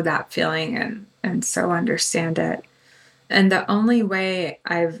know that feeling and so understand it. And the only way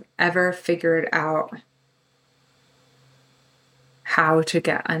I've ever figured out how to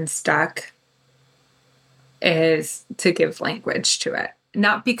get unstuck is to give language to it.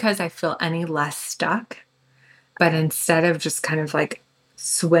 Not because I feel any less stuck, but instead of just kind of like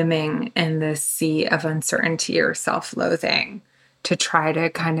swimming in this sea of uncertainty or self-loathing, to try to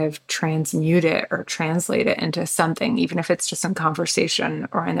kind of transmute it or translate it into something, even if it's just in conversation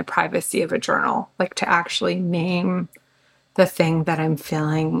or in the privacy of a journal, like to actually name the thing that I'm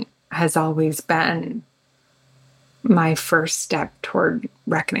feeling has always been my first step toward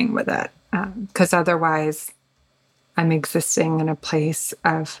reckoning with it. Because otherwise, I'm existing in a place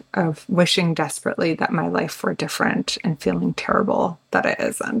of wishing desperately that my life were different and feeling terrible that it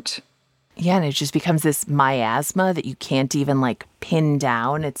isn't. Yeah, and it just becomes this miasma that you can't even like pin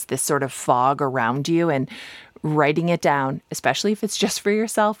down. It's this sort of fog around you, and writing it down, especially if it's just for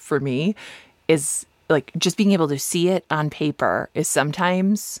yourself, for me, is like just being able to see it on paper is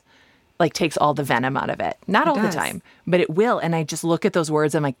sometimes like takes all the venom out of it. Not all the time, but it will. And I just look at those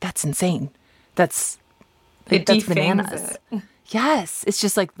words, I'm like, that's insane. That's bananas. It. Yes. It's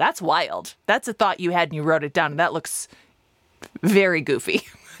just like, that's wild. That's a thought you had and you wrote it down. And that looks very goofy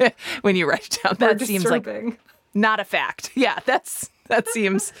when you write it down. That seems like not a fact. Yeah, that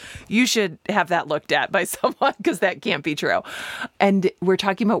seems, you should have that looked at by someone, because that can't be true. And we're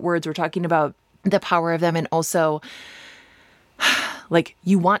talking about words. We're talking about the power of them. And also, like,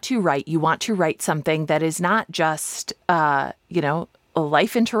 you want to write something that is not just,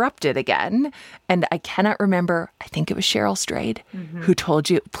 life interrupted again. And I cannot remember, I think it was Cheryl Strayed who told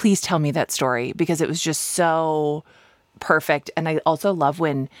you, please tell me that story, because it was just so perfect. And I also love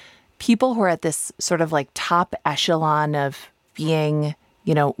when people who are at this sort of like top echelon of being,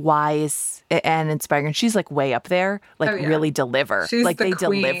 wise and inspiring. And she's like way up there, like really deliver. She's like the they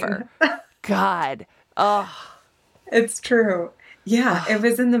queen. deliver. God. Oh. It's true. Yeah, it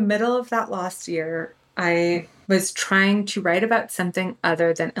was in the middle of that last year. I was trying to write about something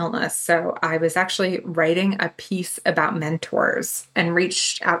other than illness. So I was actually writing a piece about mentors and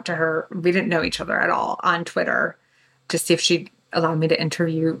reached out to her. We didn't know each other at all on Twitter to see if she'd allow me to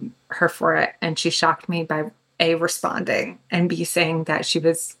interview her for it. And she shocked me by A, responding, and B, saying that she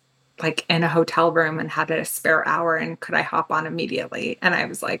was like in a hotel room and had a spare hour and could I hop on immediately? And I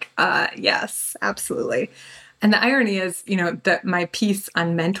was like, yes, absolutely. And the irony is, that my piece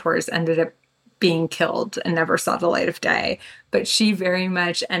on mentors ended up being killed and never saw the light of day. But she very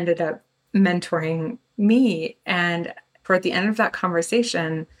much ended up mentoring me. And toward the end of that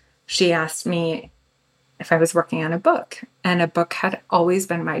conversation, she asked me if I was working on a book. And a book had always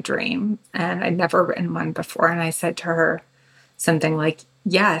been my dream. And I'd never written one before. And I said to her something like,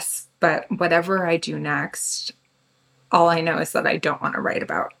 yes, but whatever I do next, all I know is that I don't want to write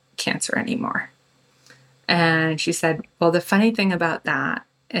about cancer anymore. And she said, well, the funny thing about that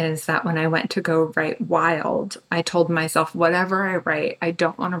is that when I went to go write Wild, I told myself, whatever I write, I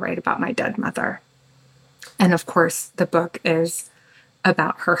don't want to write about my dead mother. And of course, the book is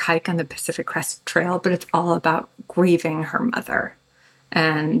about her hike on the Pacific Crest Trail, but it's all about grieving her mother.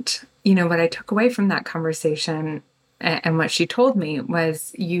 And, what I took away from that conversation and what she told me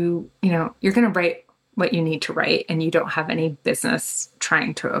was, you're going to write what you need to write, and you don't have any business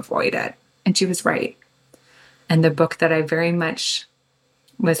trying to avoid it. And she was right. And the book that I very much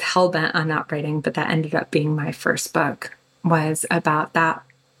was hell-bent on not writing, but that ended up being my first book, was about that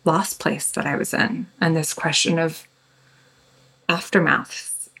lost place that I was in, and this question of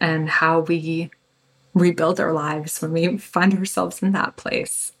aftermaths and how we rebuild our lives when we find ourselves in that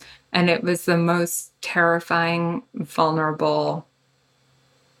place. And it was the most terrifying, vulnerable,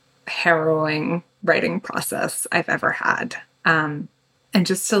 harrowing writing process I've ever had. And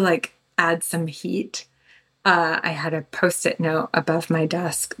just to add some heat, I had a Post-it note above my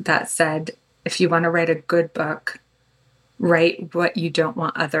desk that said, if you want to write a good book, write what you don't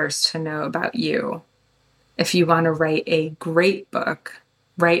want others to know about you. If you want to write a great book,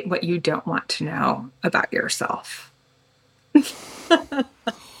 write what you don't want to know about yourself.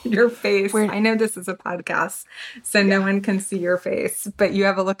 Your face. I know this is a podcast, so no one can see your face, but you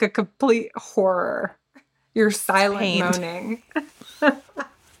have a look of complete horror. You're silent moaning.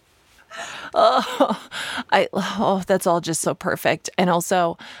 That's all just so perfect. And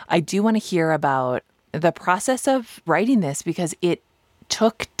also, I do want to hear about the process of writing this, because it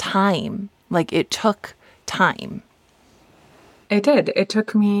took time. It took time. It did. It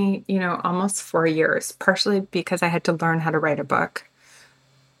took me, almost 4 years, partially because I had to learn how to write a book,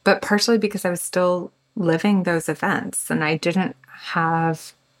 but partially because I was still living those events and I didn't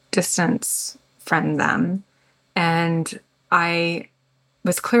have distance from them. And I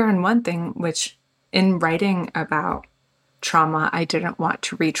was clear on one thing, which in writing about trauma, I didn't want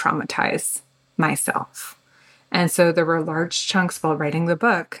to re-traumatize myself. And so there were large chunks while writing the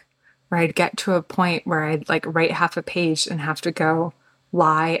book where I'd get to a point where I'd write half a page and have to go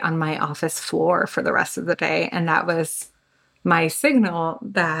lie on my office floor for the rest of the day. And that was my signal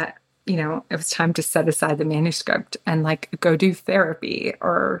that, it was time to set aside the manuscript and go do therapy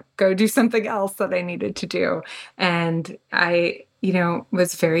or go do something else that I needed to do. And I,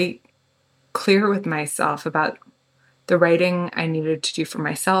 was very clear with myself about the writing I needed to do for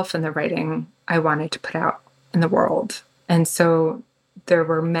myself and the writing I wanted to put out in the world. And so there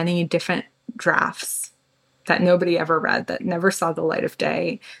were many different drafts that nobody ever read, that never saw the light of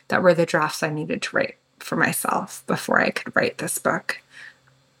day, that were the drafts I needed to write for myself before I could write this book.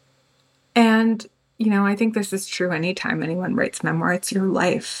 And, I think this is true anytime anyone writes memoir. It's your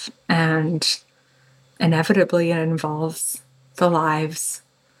life. And inevitably it involves the lives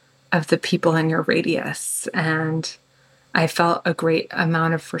of the people in your radius. And I felt a great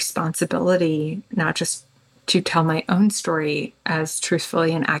amount of responsibility, not just to tell my own story as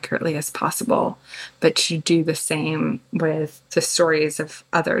truthfully and accurately as possible, but to do the same with the stories of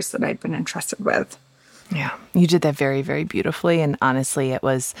others that I'd been entrusted with. Yeah, you did that very, very beautifully. And honestly, it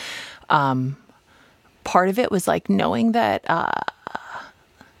was, part of it was knowing that,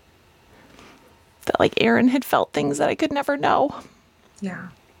 Aaron had felt things that I could never know. Yeah.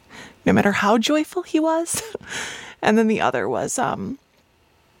 No matter how joyful he was. And then the other was,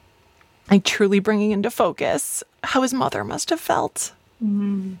 truly bringing into focus how his mother must have felt,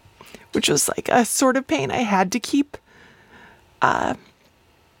 which was a sort of pain I had to keep at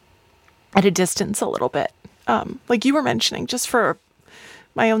a distance a little bit. Like you were mentioning, just for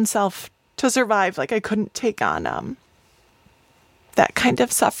my own self to survive, I couldn't take on that kind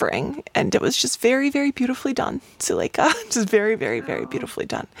of suffering. And it was just very, very beautifully done, Suleika. Just very, very, very beautifully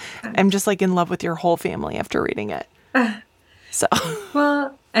done. I'm just like in love with your whole family after reading it. So,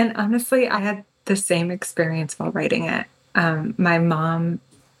 Well, and honestly, I had the same experience while writing it. My mom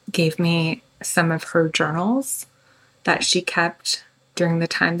gave me some of her journals that she kept during the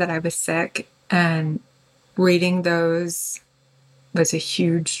time that I was sick, and reading those was a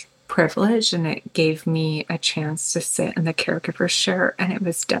huge privilege, and it gave me a chance to sit in the caregiver's chair, and it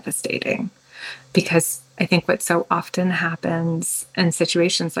was devastating because I think what so often happens in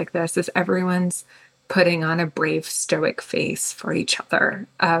situations like this is everyone's putting on a brave stoic face for each other,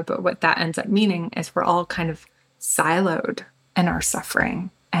 but what that ends up meaning is we're all kind of siloed in our suffering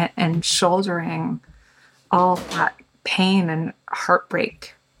and shouldering all that pain and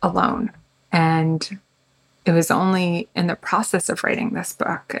heartbreak alone. And it was only in the process of writing this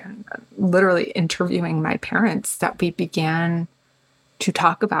book and literally interviewing my parents that we began to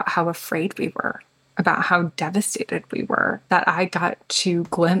talk about how afraid we were, about how devastated we were, that I got to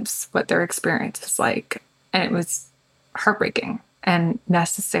glimpse what their experience was like. And it was heartbreaking and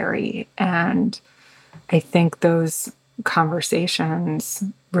necessary. And I think those conversations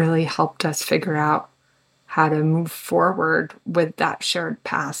really helped us figure out how to move forward with that shared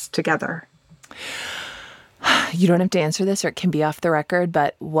past together. You don't have to answer this, or it can be off the record,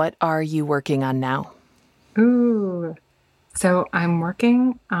 but what are you working on now? Ooh. So I'm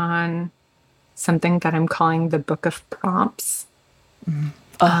working on something that I'm calling the Book of Prompts.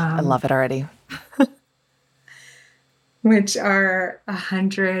 I love it already. Which are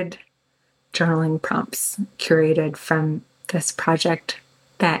 100 journaling prompts curated from this project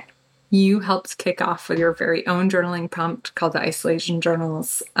that you helped kick off with your very own journaling prompt called the Isolation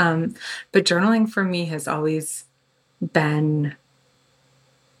Journals. But journaling for me has always been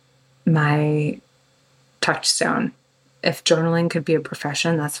my touchstone. If journaling could be a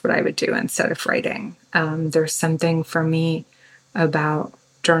profession, that's what I would do instead of writing. There's something for me about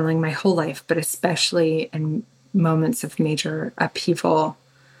journaling my whole life, but especially in moments of major upheaval,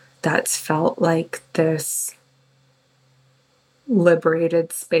 that's felt like this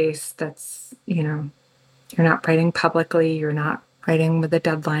liberated space that's, you're not writing publicly, you're not writing with a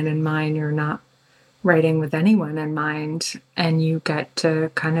deadline in mind, you're not writing with anyone in mind, and you get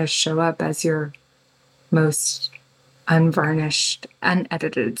to kind of show up as your most unvarnished,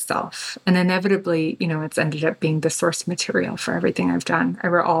 unedited self. And inevitably, it's ended up being the source material for everything I've done. I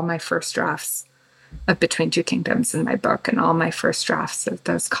wrote all my first drafts of Between Two Kingdoms in my book and all my first drafts of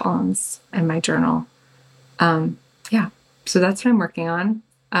those columns in my journal. So that's what I'm working on.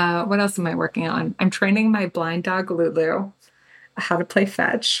 What else am I working on? I'm training my blind dog, Lulu, how to play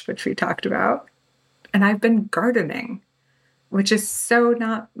fetch, which we talked about. And I've been gardening, which is so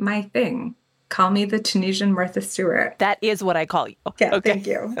not my thing. Call me the Tunisian Martha Stewart. That is what I call you. Yeah, okay. Thank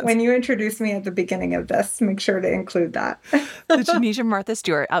you. When you introduce me at the beginning of this, make sure to include that. The Tunisian Martha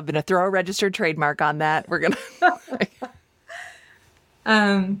Stewart. I'm going to throw a registered trademark on that. We're going to...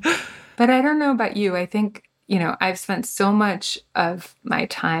 But I don't know about you. I think, I've spent so much of my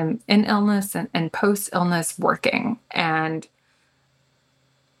time in illness and post-illness working. And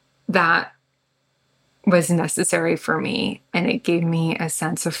that was necessary for me. And it gave me a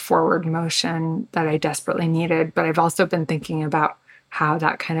sense of forward motion that I desperately needed. But I've also been thinking about how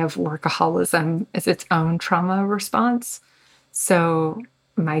that kind of workaholism is its own trauma response. So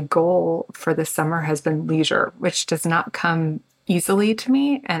my goal for the summer has been leisure, which does not come easily to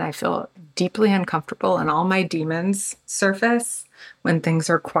me. And I feel deeply uncomfortable, and all my demons surface when things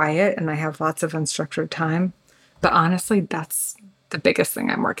are quiet and I have lots of unstructured time. But honestly, that's the biggest thing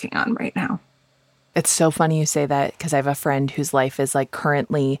I'm working on right now. It's so funny you say that, because I have a friend whose life is like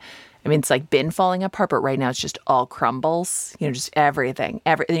currently, it's like been falling apart, but right now it's just all crumbles, just everything.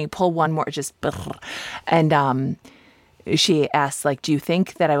 You pull one more, just, and she asked, like, do you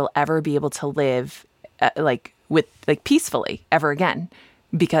think that I will ever be able to live peacefully ever again?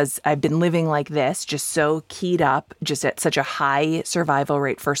 Because I've been living like this, just so keyed up, just at such a high survival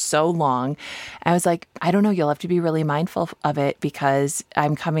rate for so long. I was like, I don't know, you'll have to be really mindful of it, because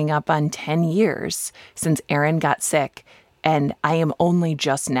I'm coming up on 10 years since Aaron got sick. And I am only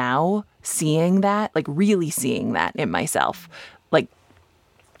just now seeing that, like really seeing that in myself, like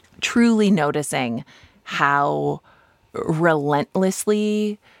truly noticing how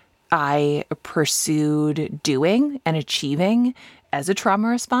relentlessly I pursued doing and achieving as a trauma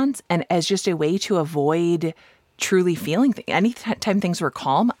response and as just a way to avoid truly feeling things. Anytime things were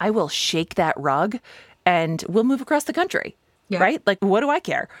calm, I will shake that rug and we'll move across the country, right? Like, what do I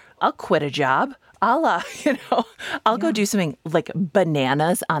care? I'll quit a job. I'll go do something like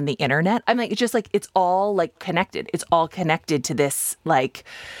bananas on the internet. I'm like, it's just like, it's all like connected. It's all connected to this, like,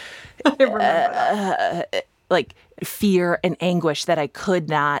 I remember that. like fear and anguish that I could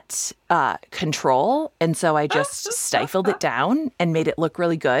not control. And so I just stifled it down and made it look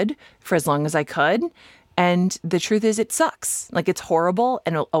really good for as long as I could. And the truth is, it sucks. Like, it's horrible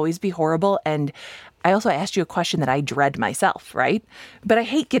and it'll always be horrible. And I asked you a question that I dread myself, right? But I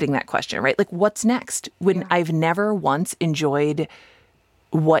hate getting that question, right? Like, what's next? When I've never once enjoyed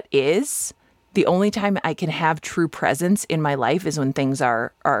what is, the only time I can have true presence in my life is when things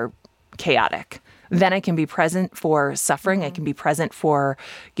are chaotic. Then I can be present for suffering. I can be present for,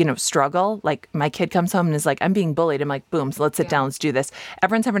 struggle. Like, my kid comes home and is like, I'm being bullied. I'm like, boom, so let's sit down, let's do this.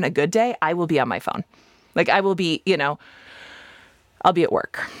 Everyone's having a good day. I will be on my phone. Like, I will be, I'll be at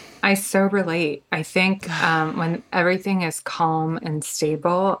work. I so relate. I think when everything is calm and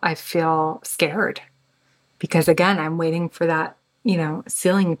stable, I feel scared because, again, I'm waiting for that,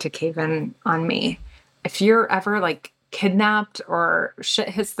 ceiling to cave in on me. If you're ever like kidnapped or shit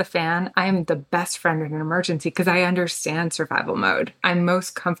hits the fan, I am the best friend in an emergency because I understand survival mode. I'm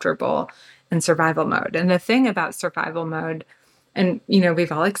most comfortable in survival mode. And the thing about survival mode, and,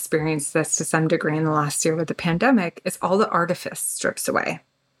 we've all experienced this to some degree in the last year with the pandemic, is all the artifice strips away.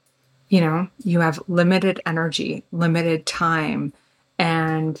 You have limited energy, limited time,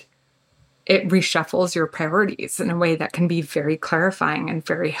 and it reshuffles your priorities in a way that can be very clarifying and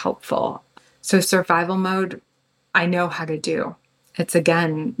very helpful. So survival mode, I know how to do. It's,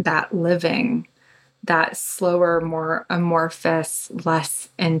 again, that living, that slower, more amorphous, less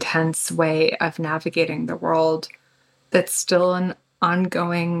intense way of navigating the world that's still an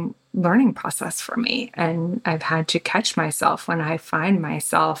ongoing learning process for me. And I've had to catch myself when I find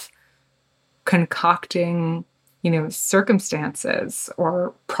myself concocting, circumstances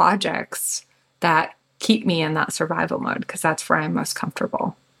or projects that keep me in that survival mode because that's where I'm most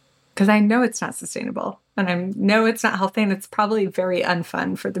comfortable. Because I know it's not sustainable and I know it's not healthy and it's probably very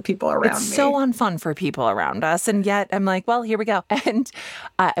unfun for the people around me. It's so unfun for people around us. And yet I'm like, well, here we go. And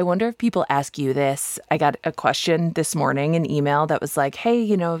I wonder if people ask you this. I got a question this morning, an email that was like,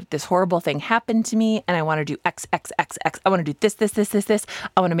 hey, this horrible thing happened to me and I want to do X, X, X, X. I want to do this, this, this, this, this.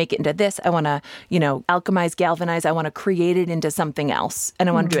 I want to make it into this. I want to, alchemize, galvanize. I want to create it into something else. And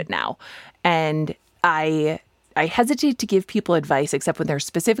I want to do it now. And I hesitate to give people advice except when they're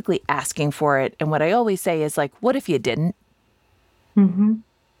specifically asking for it. And what I always say is like, what if you didn't? Mm-hmm.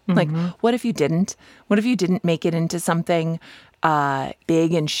 Mm-hmm. Like, what if you didn't? What if you didn't make it into something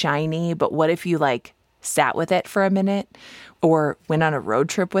big and shiny? But what if you like sat with it for a minute or went on a road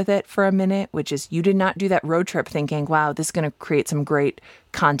trip with it for a minute, which is you did not do that road trip thinking, wow, this is going to create some great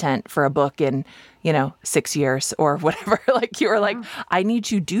content for a book in, 6 years or whatever. Like you were like, I need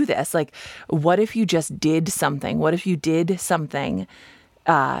to do this. Like, what if you just did something? What if you did something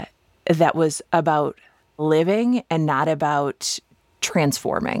that was about living and not about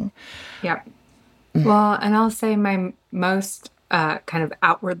transforming? Yeah. Well, and I'll say my most kind of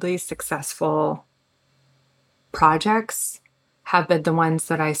outwardly successful projects have been the ones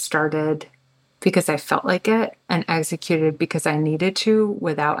that I started because I felt like it and executed because I needed to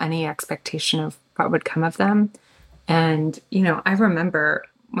without any expectation of what would come of them. And, I remember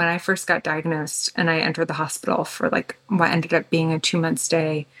when I first got diagnosed and I entered the hospital for like what ended up being a 2-month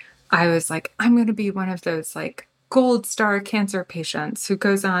stay, I was like, I'm going to be one of those like gold star cancer patients who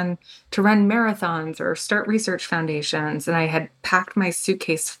goes on to run marathons or start research foundations. And I had packed my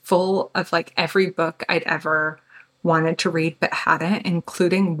suitcase full of like every book I'd ever wanted to read but hadn't,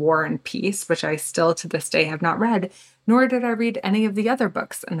 including War and Peace, which I still to this day have not read, nor did I read any of the other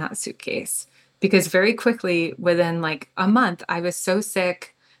books in that suitcase. Because very quickly, within like a month, I was so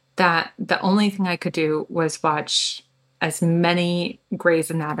sick that the only thing I could do was watch as many Grey's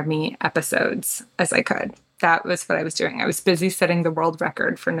Anatomy episodes as I could. That was what I was doing. I was busy setting the world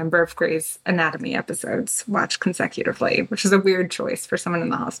record for number of Grey's Anatomy episodes watched consecutively, which is a weird choice for someone in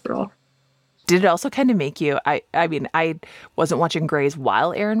the hospital. Did it also kind of make you, I mean, I wasn't watching Grey's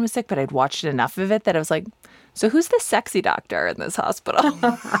while Aaron was sick, but I'd watched enough of it that I was like, so who's the sexy doctor in this hospital?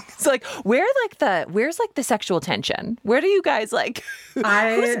 It's like, where's the sexual tension? Where do you guys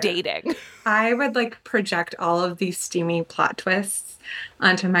who's dating? I would like project all of these steamy plot twists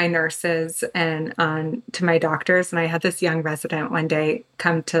onto my nurses and to my doctors. And I had this young resident one day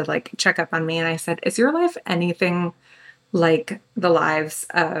come to like check up on me. And I said, is your life anything like the lives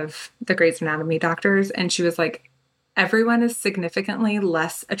of the Grey's Anatomy doctors? And she was like, everyone is significantly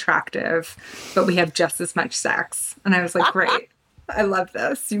less attractive, but we have just as much sex. And I was like, great. I love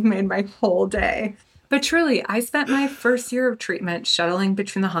this. You've made my whole day. But truly, I spent my first year of treatment shuttling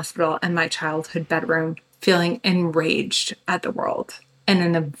between the hospital and my childhood bedroom, feeling enraged at the world and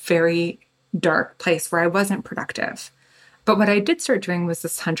in a very dark place where I wasn't productive. But what I did start doing was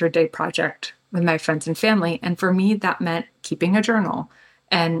this 100-day project with my friends and family. And for me, that meant keeping a journal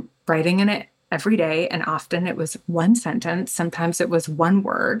and writing in it every day. And often it was one sentence. Sometimes it was one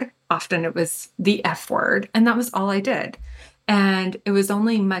word. Often it was the F word. And that was all I did. And it was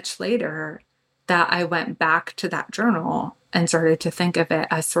only much later that I went back to that journal and started to think of it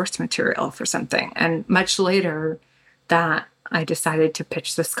as source material for something. And much later that I decided to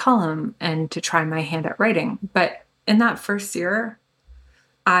pitch this column and to try my hand at writing. But in that first year,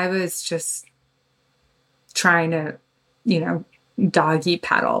 I was just trying to, doggy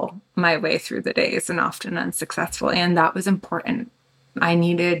paddle my way through the days, and often unsuccessfully. And that was important. I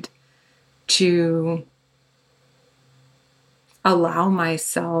needed to allow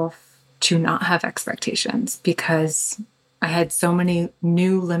myself to not have expectations because I had so many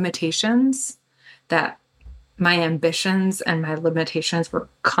new limitations that my ambitions and my limitations were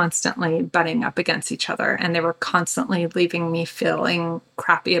constantly butting up against each other, and they were constantly leaving me feeling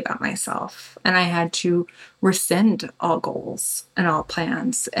crappy about myself. And I had to rescind all goals and all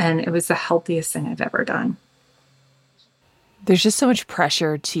plans, and it was the healthiest thing I've ever done. There's just so much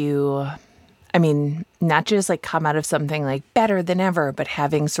pressure to, not just like come out of something like better than ever, but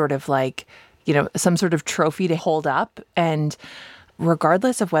having sort of like, some sort of trophy to hold up. And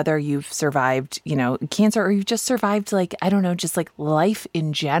regardless of whether you've survived, cancer, or you've just survived, just like life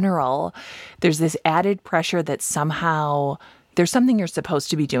in general, there's this added pressure that somehow there's something you're supposed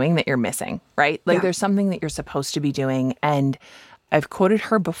to be doing that you're missing, right? Like there's something that you're supposed to be doing. And I've quoted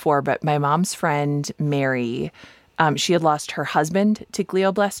her before, but my mom's friend, Mary, she had lost her husband to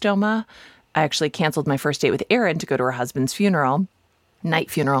glioblastoma. I actually canceled my first date with Aaron to go to her husband's funeral.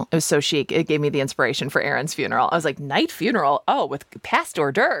 Night funeral. It was so chic. It gave me the inspiration for Aaron's funeral. I was like, night funeral? Oh, with past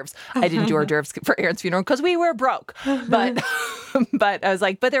hors d'oeuvres. I didn't do hors d'oeuvres for Aaron's funeral because we were broke. But I was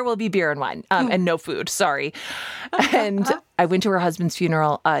like, but there will be beer and wine and no food. Sorry. And I went to her husband's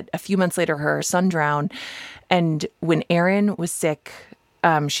funeral. A few months later, her son drowned. And when Aaron was sick,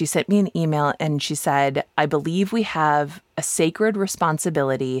 she sent me an email and she said, I believe we have a sacred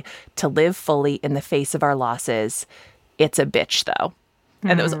responsibility to live fully in the face of our losses. It's a bitch, though.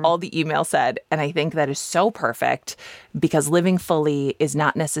 And that was all the email said. And I think that is so perfect because living fully is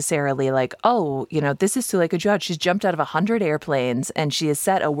not necessarily like, oh, this is Suleika Jaouad. She's jumped out of 100 airplanes and she has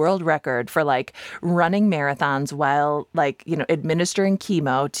set a world record for like running marathons while like, administering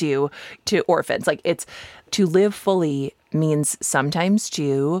chemo to orphans. Like it's to live fully means sometimes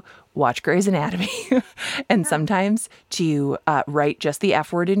to watch Grey's Anatomy and sometimes to write just the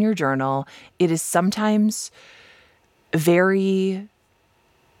F word in your journal. It is sometimes very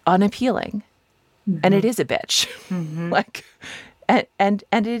unappealing. And it is a bitch. And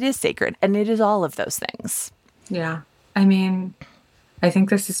it is sacred. And it is all of those things. Yeah. I think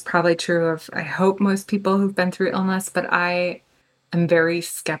this is probably true of, I hope, most people who've been through illness, but I am very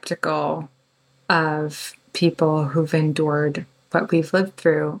skeptical of people who've endured what we've lived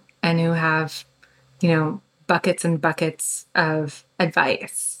through and who have, buckets and buckets of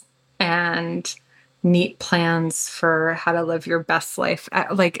advice and neat plans for how to live your best life.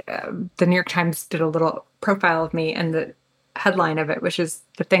 The New York Times did a little profile of me, and the headline of it, which is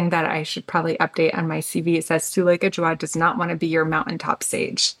the thing that I should probably update on my CV, it says, Suleika Jaouad does not want to be your mountaintop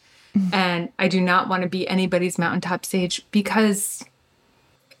sage. And I do not want to be anybody's mountaintop sage because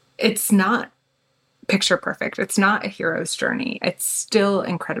it's not picture perfect. It's not a hero's journey. It's still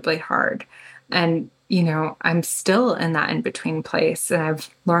incredibly hard. And I'm still in that in-between place, and I've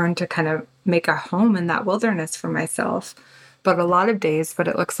learned to kind of make a home in that wilderness for myself. But a lot of days, what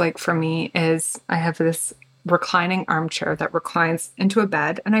it looks like for me is I have this reclining armchair that reclines into a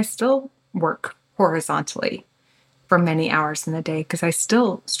bed, and I still work horizontally for many hours in the day because I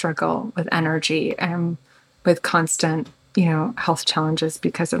still struggle with energy and with constant, health challenges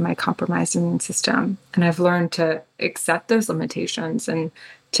because of my compromised immune system. And I've learned to accept those limitations and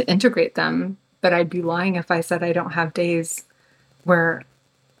to integrate them. But I'd be lying if I said I don't have days where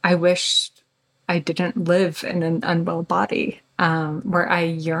I wish I didn't live in an unwell body, where I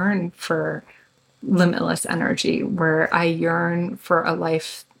yearn for limitless energy, where I yearn for a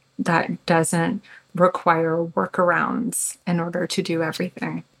life that doesn't require workarounds in order to do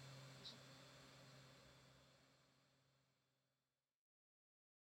everything.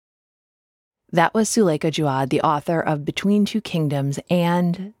 That was Suleika Jaouad, the author of Between Two Kingdoms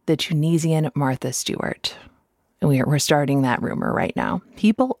and the Tunisian Martha Stewart. And we're starting that rumor right now.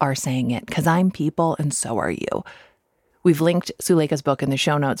 People are saying it because I'm people and so are you. We've linked Suleika's book in the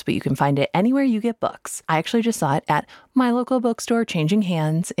show notes, but you can find it anywhere you get books. I actually just saw it at my local bookstore, Changing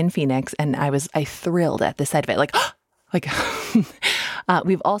Hands in Phoenix, and I thrilled at the sight of it.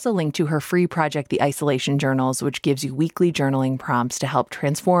 We've also linked to her free project, The Isolation Journals, which gives you weekly journaling prompts to help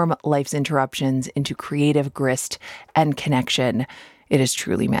transform life's interruptions into creative grist and connection. It is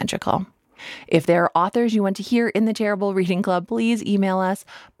truly magical. If there are authors you want to hear in the Terrible Reading Club, please email us,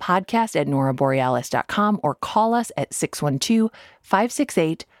 podcast@noraborealis.com, or call us at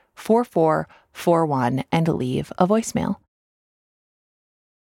 612-568-4441 and leave a voicemail.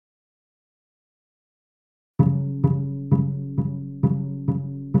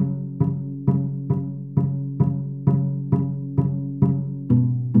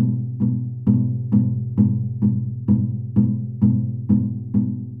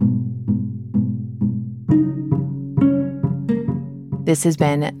 This has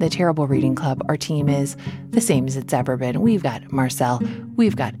been the Terrible Reading Club. Our team is the same as it's ever been. We've got Marcel,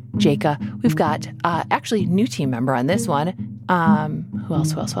 we've got Jaka, we've got actually new team member on this one. Who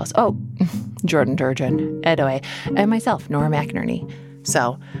else? Oh, Jordan Durgeon, Ed Oe, and myself, Nora McInerney.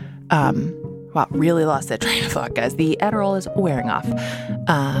 So, wow, really lost that train of thought, guys. The Adderall is wearing off.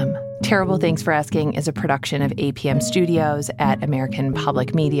 Terrible Thanks for Asking is a production of APM Studios at American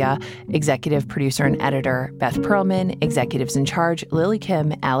Public Media. Executive producer and editor, Beth Pearlman. Executives in charge, Lily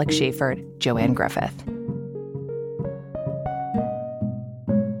Kim, Alex Schaffert, Joanne Griffith.